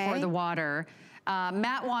in for the water.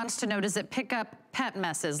 Matt wants to know, does it pick up pet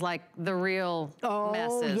messes, like the real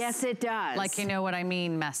messes? Oh, yes it does. Like, you know what I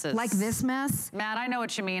mean, messes. Like this mess? Matt, I know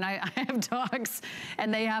what you mean. I have dogs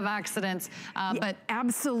and they have accidents, but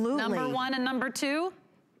absolutely. Number 1 and number 2?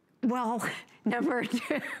 Well, number 2.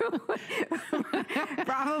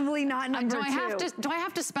 Probably not number 2. Do I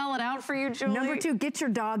have to spell it out for you, Julie? Number 2, get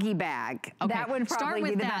your doggy bag. Okay. That would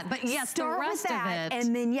probably be the best. But yes, the rest of it.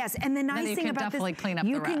 And then yes, and the nice thing about this, clean up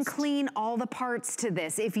you can clean all the parts to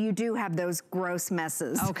this if you do have those gross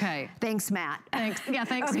messes. Okay. Thanks, Matt. Thanks. Yeah,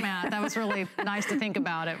 thanks, Matt. That was really nice to think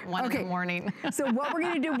about it 1 in the morning. So what we're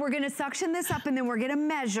gonna do, we're gonna suction this up and then we're gonna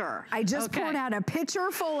measure. I just poured out a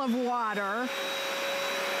pitcher full of water.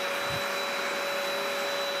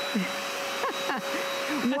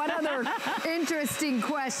 What other interesting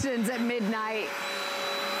questions at midnight?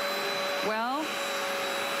 Well,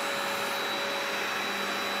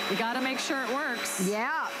 you gotta make sure it works.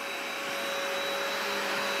 Yeah.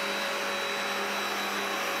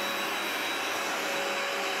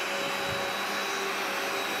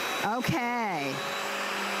 Okay.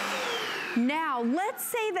 Now, let's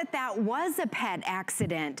say that that was a pet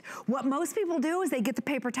accident. What most people do is they get the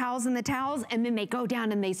paper towels and the towels, and then they go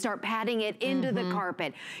down and they start patting it into the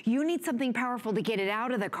carpet. You need something powerful to get it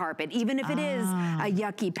out of the carpet, even if it is a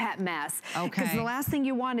yucky pet mess. Okay. Because the last thing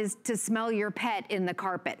you want is to smell your pet in the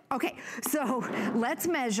carpet. Okay, so let's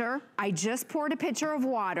measure. I just poured a pitcher of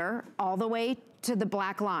water all the way to the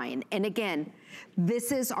black line. And again,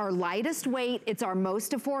 this is our lightest weight. It's our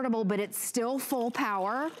most affordable, but it's still full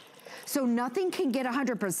power. So nothing can get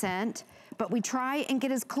 100%, but we try and get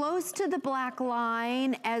as close to the black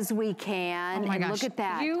line as we can. Oh my gosh. Look at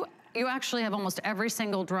that. You actually have almost every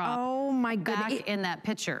single drop. Oh my goodness. Back in that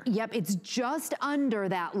pitcher. Yep, it's just under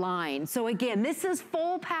that line. So again, this is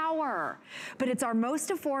full power, but it's our most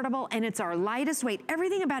affordable and it's our lightest weight.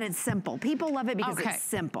 Everything about it's simple. People love it because it's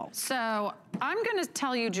simple. So I'm gonna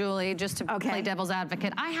tell you, Julie, just to play devil's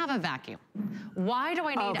advocate, I have a vacuum. Why do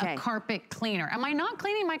I need a carpet cleaner? Am I not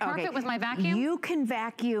cleaning my carpet with my vacuum? You can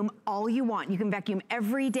vacuum all you want. You can vacuum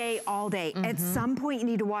every day, all day. At some point, you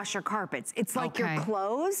need to wash your carpets. It's like your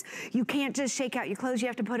clothes. You can't just shake out your clothes. You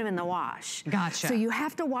have to put them in the wash. Gotcha. So you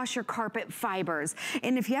have to wash your carpet fibers.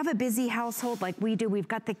 And if you have a busy household like we do, we've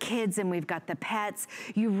got the kids and we've got the pets,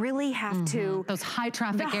 you really have to. Those high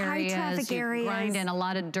traffic areas. High traffic areas. Grind in a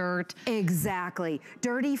lot of dirt. Exactly.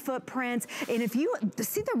 Dirty footprints. And if you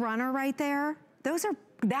see the runner right there, those are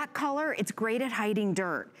that color, it's great at hiding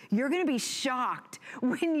dirt. You're gonna be shocked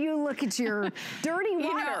when you look at your dirty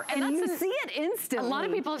water and you see it instantly. A lot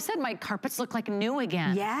of people have said my carpets look like new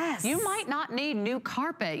again. Yes. You might not need new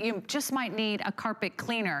carpet. You just might need a carpet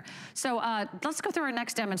cleaner. So let's go through our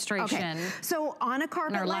next demonstration. Okay. So on a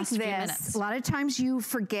carpet like this, a lot of times you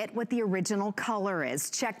forget what the original color is.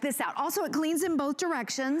 Check this out. Also, it cleans in both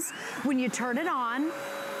directions. When you turn it on,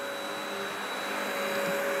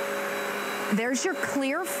 there's your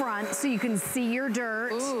clear front so you can see your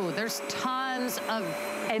dirt. Ooh, there's tons of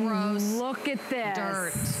gross look at this.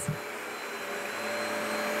 Dirt.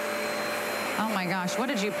 Oh my gosh, what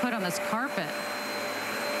did you put on this carpet?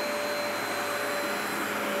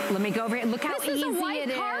 Let me go over here. Look how this is easy a white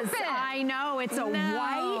it carpet. is. I know, it's a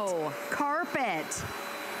white carpet.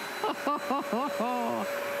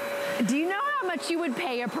 Do you know how much you would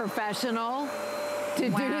pay a professional to do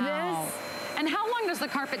this? And how long does the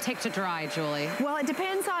carpet take to dry, Julie? Well, it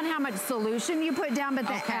depends on how much solution you put down, but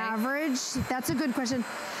the average, that's a good question.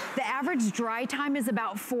 The average dry time is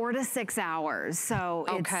about 4 to 6 hours. So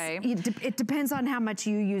it depends on how much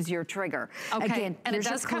you use your trigger. Okay, again, and it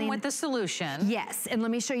does come with the solution. Yes, and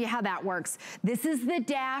let me show you how that works. This is the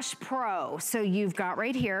Dash Pro. So you've got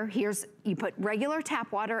right here, you put regular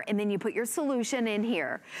tap water and then you put your solution in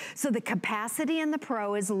here. So the capacity in the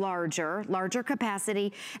Pro is larger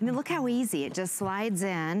capacity. And then look how easy, it just slides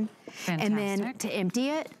in. Fantastic. And then to empty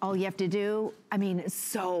it, all you have to do, I mean, it's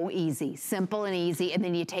so easy, simple and easy. And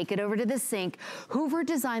then you take it over to the sink. Hoover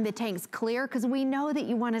designed the tanks clear because we know that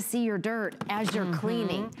you want to see your dirt as you're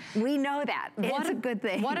cleaning. We know that. It's a good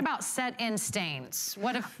thing. What about set-in stains?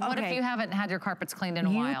 What if you haven't had your carpets cleaned in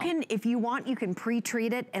a while? You can, if you want, you can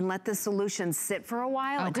pre-treat it and let the solution sit for a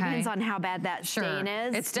while. It depends on how bad that stain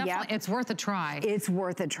is. It's definitely, it's worth a try. It's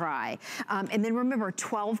worth a try. And then remember,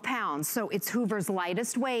 12 pounds. So it's Hoover's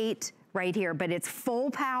lightest weight right here, but it's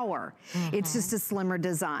full power. It's just a slimmer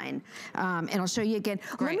design. And I'll show you again.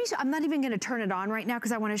 Great. I'm not even gonna turn it on right now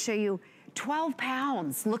because I wanna show you 12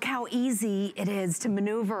 pounds. Look how easy it is to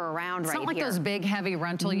maneuver around right here. It's not like those big heavy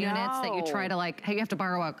rental units that you try to hey, you have to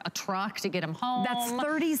borrow a truck to get them home. That's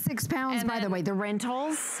 36 pounds, by the way, the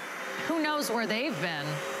rentals. Who knows where they've been?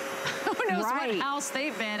 Who knows what house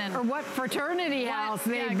they've been in. Or what fraternity house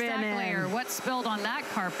they've been in. Or what spilled on that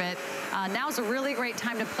carpet. Now's a really great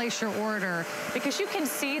time to place your order because you can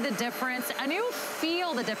see the difference and you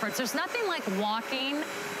feel the difference. There's nothing like walking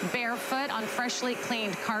barefoot on freshly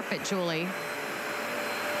cleaned carpet, Julie.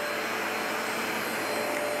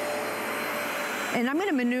 And I'm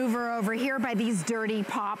gonna maneuver over here by these dirty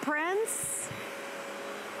paw prints.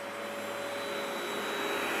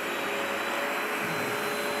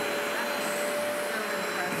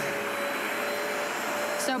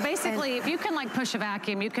 So basically, if you can push a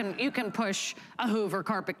vacuum, you can push a Hoover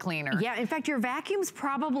carpet cleaner. Yeah, in fact, your vacuum's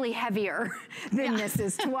probably heavier than this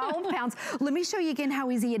is, 12 pounds. Let me show you again how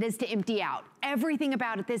easy it is to empty out. Everything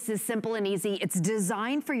about this is simple and easy. It's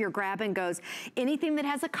designed for your grab and goes. Anything that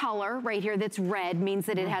has a color right here that's red means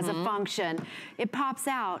that it has a function. It pops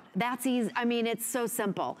out. That's easy. I mean, it's so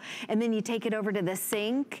simple. And then you take it over to the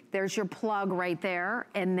sink. There's your plug right there.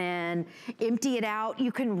 And then empty it out.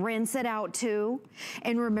 You can rinse it out too.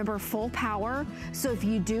 And remember, full power. So if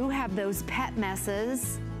you do have those pet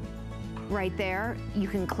messes, right there, you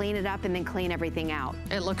can clean it up and then clean everything out.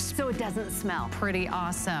 It looks so it doesn't smell. Pretty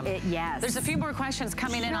awesome. Yes. There's a few more questions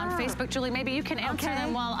coming in on Facebook. Julie, maybe you can answer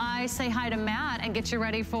them while I say hi to Matt and get you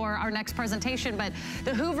ready for our next presentation. But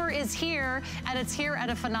the Hoover is here, and it's here at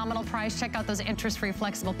a phenomenal price. Check out those interest-free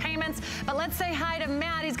flexible payments. But let's say hi to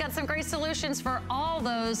Matt. He's got some great solutions for all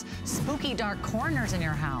those spooky dark corners in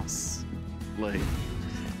your house.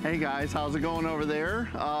 Hey guys, how's it going over there?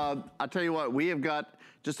 I'll tell you what, we have got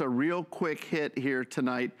just a real quick hit here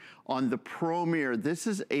tonight on the Premier. This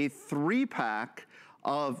is a 3-pack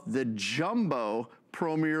of the Jumbo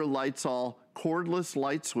Premier Lights-All cordless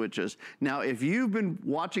light switches. Now, if you've been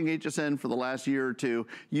watching HSN for the last year or two,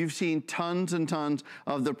 you've seen tons and tons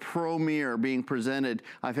of the Premier being presented.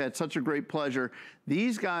 I've had such a great pleasure.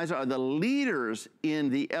 These guys are the leaders in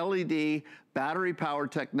the LED battery power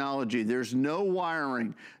technology. There's no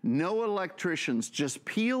wiring, no electricians, just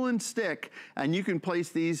peel and stick, and you can place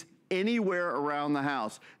these anywhere around the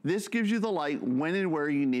house. This gives you the light when and where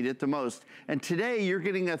you need it the most. And today you're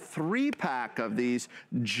getting a 3-pack of these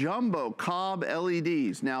Jumbo Cobb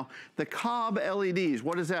LEDs. Now, the Cobb LEDs,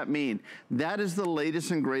 what does that mean? That is the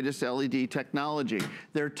latest and greatest LED technology.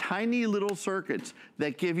 They're tiny little circuits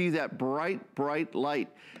that give you that bright, bright light.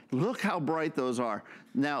 Look how bright those are.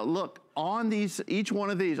 Now look, on these, each one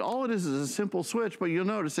of these, all it is a simple switch, but you'll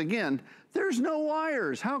notice again, there's no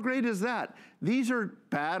wires. How great is that? These are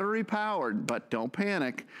battery powered, but don't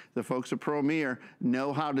panic. The folks at Premier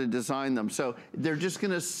know how to design them. So they're just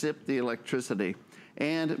gonna sip the electricity.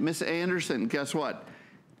 And Miss Anderson, guess what?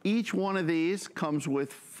 Each one of these comes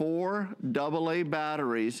with 4 AA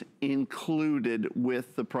batteries included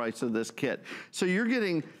with the price of this kit. So you're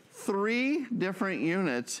getting 3 different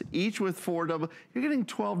units, each with 4 you're getting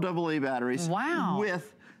 12 AA batteries. Wow.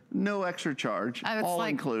 With no extra charge, all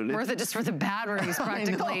like included. Worth it just for the batteries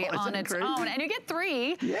practically on its own. And you get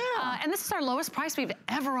 3. Yeah. And this is our lowest price we've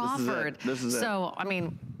ever offered. This is it. So, I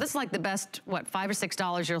mean, this is like the best, what, $5 or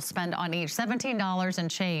 $6 you'll spend on each. $17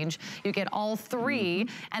 and change. You get all 3,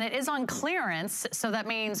 and it is on clearance. So that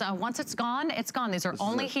means once it's gone, it's gone. These are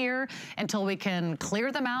only here until we can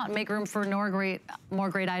clear them out and make room for more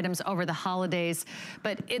great items over the holidays.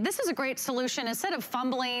 But this is a great solution. Instead of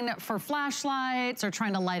fumbling for flashlights or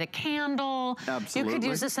trying to light a candle. Absolutely. You could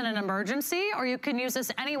use this in an emergency, or you can use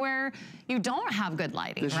this anywhere you don't have good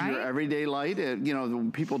lighting, this right? This is your everyday light. You know,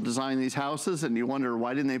 when people design these houses and you wonder,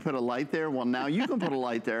 why didn't they put a light there? Well, now you can put a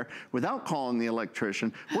light there without calling the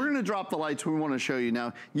electrician. We're gonna drop the lights we wanna show you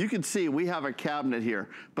now. You can see we have a cabinet here,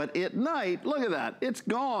 but at night, look at that, it's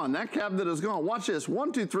gone. That cabinet is gone. Watch this,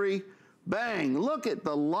 1, 2, 3. Bang, look at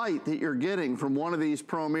the light that you're getting from one of these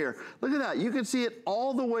Premier. Look at that, you can see it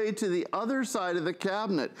all the way to the other side of the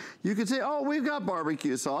cabinet. You can say, oh, we've got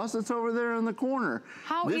barbecue sauce, it's over there in the corner.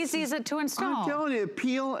 How easy is it to install? I'm telling you,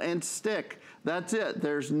 peel and stick. That's it.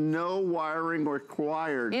 There's no wiring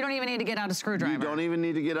required. You don't even need to get out a screwdriver. You don't even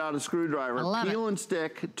need to get out a screwdriver. Peel and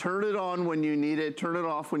stick, turn it on when you need it, turn it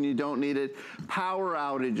off when you don't need it. Power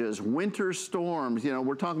outages, winter storms. You know,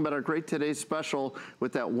 we're talking about our great today's special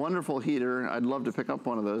with that wonderful heater. I'd love to pick up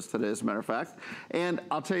one of those today, as a matter of fact. And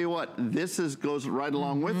I'll tell you what, this goes right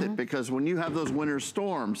along with it, because when you have those winter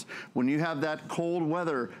storms, when you have that cold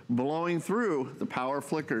weather blowing through, the power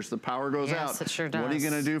flickers, the power goes out. Yes, it sure does. What are you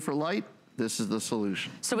gonna do for light? This is the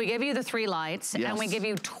solution. So we give you the 3 lights, and we give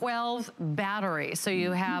you 12 batteries. So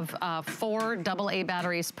you have 4 AA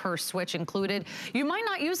batteries per switch included. You might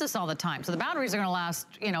not use this all the time. So the batteries are gonna last,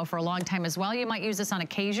 you know, for a long time as well. You might use this on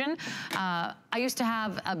occasion. I used to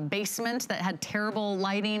have a basement that had terrible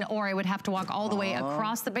lighting, or I would have to walk all the way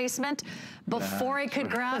across the basement before I could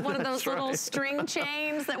grab one of those little string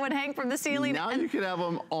chains that would hang from the ceiling. Now you could have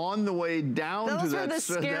them on the way down to that. Those are the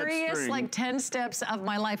scariest like 10 steps of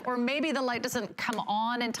my life. Or maybe the light doesn't come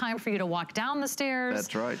on in time for you to walk down the stairs.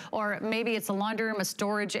 That's right. Or maybe it's a laundry room, a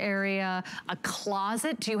storage area, a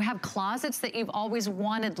closet. Do you have closets that you've always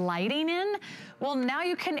wanted lighting in? Well, now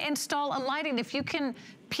you can install a lighting. If you can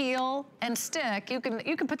peel and stick, you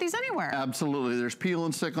can put these anywhere. Absolutely, there's peel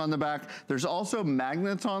and stick on the back. There's also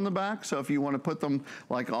magnets on the back, so if you want to put them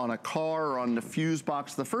like on a car or on the fuse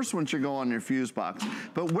box, the first one should go on your fuse box.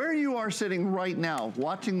 But where you are sitting right now,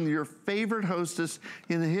 watching your favorite hostess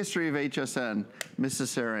in the history of HSN, Mrs.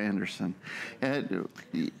 Sarah Anderson. And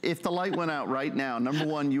if the light went out right now, number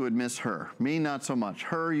 1, you would miss her. Me, not so much.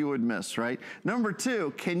 Her, you would miss, right? Number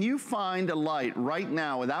 2, can you find a light right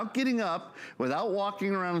now without getting up, without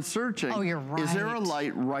walking around, around and searching. Oh, you're right. Is there a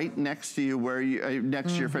light right next to you where you,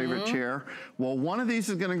 next to your favorite chair? Well, one of these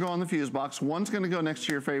is gonna go on the fuse box, one's gonna go next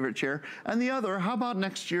to your favorite chair, and the other, how about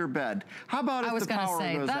next to your bed? How about if the power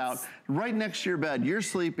goes out, right next to your bed, you're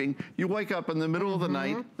sleeping, you wake up in the middle of the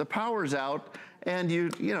night, the power's out, and you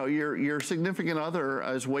know, your significant other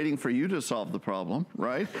is waiting for you to solve the problem,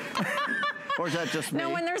 right? Or is that just me? No,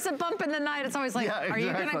 when there's a bump in the night, it's always like, are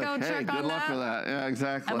you gonna go check on that? Good luck with that. Yeah,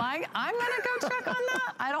 exactly. I'm gonna go check on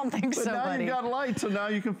that? I don't think so, now buddy. You've got lights, so now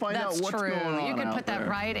you can find out what's going on. You can put that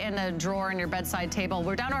right in a drawer in your bedside table.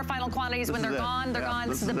 We're down to our final quantities. When they're gone, they're gone.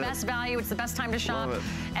 This is the best value. It's the best time to shop.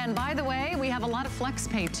 And by the way, we have a lot of flex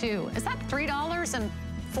pay too. Is that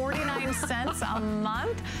 $3.49 a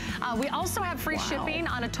month? We also have free shipping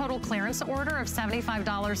on a total clearance order of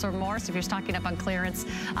 $75 or more. So if you're stocking up on clearance,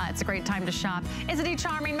 it's a great time to shop. Isn't he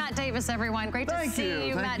charming? Matt Davis, everyone. Great to see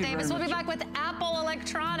you, Matt Davis. We'll be back with Apple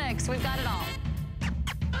Electronics. We've got it all.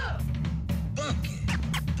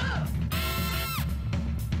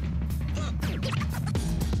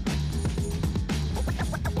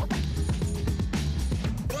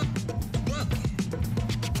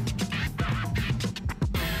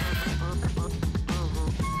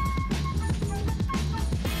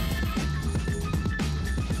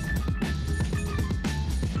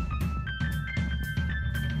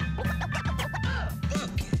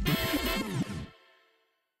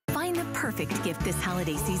 Perfect gift this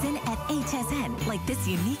holiday season at HSN, like this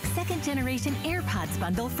unique second-generation AirPods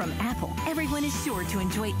bundle from Apple. Everyone is sure to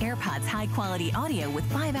enjoy AirPods high-quality audio with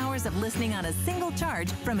 5 hours of listening on a single charge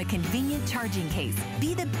from a convenient charging case.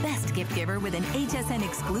 Be the best gift giver with an HSN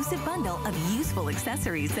exclusive bundle of useful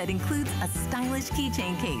accessories that includes a stylish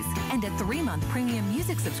keychain case and a 3-month premium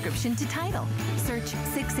music subscription to Tidal. Search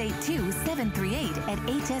 682-738 at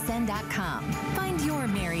hsn.com. Find your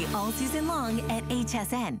Merry all season long at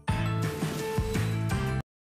HSN.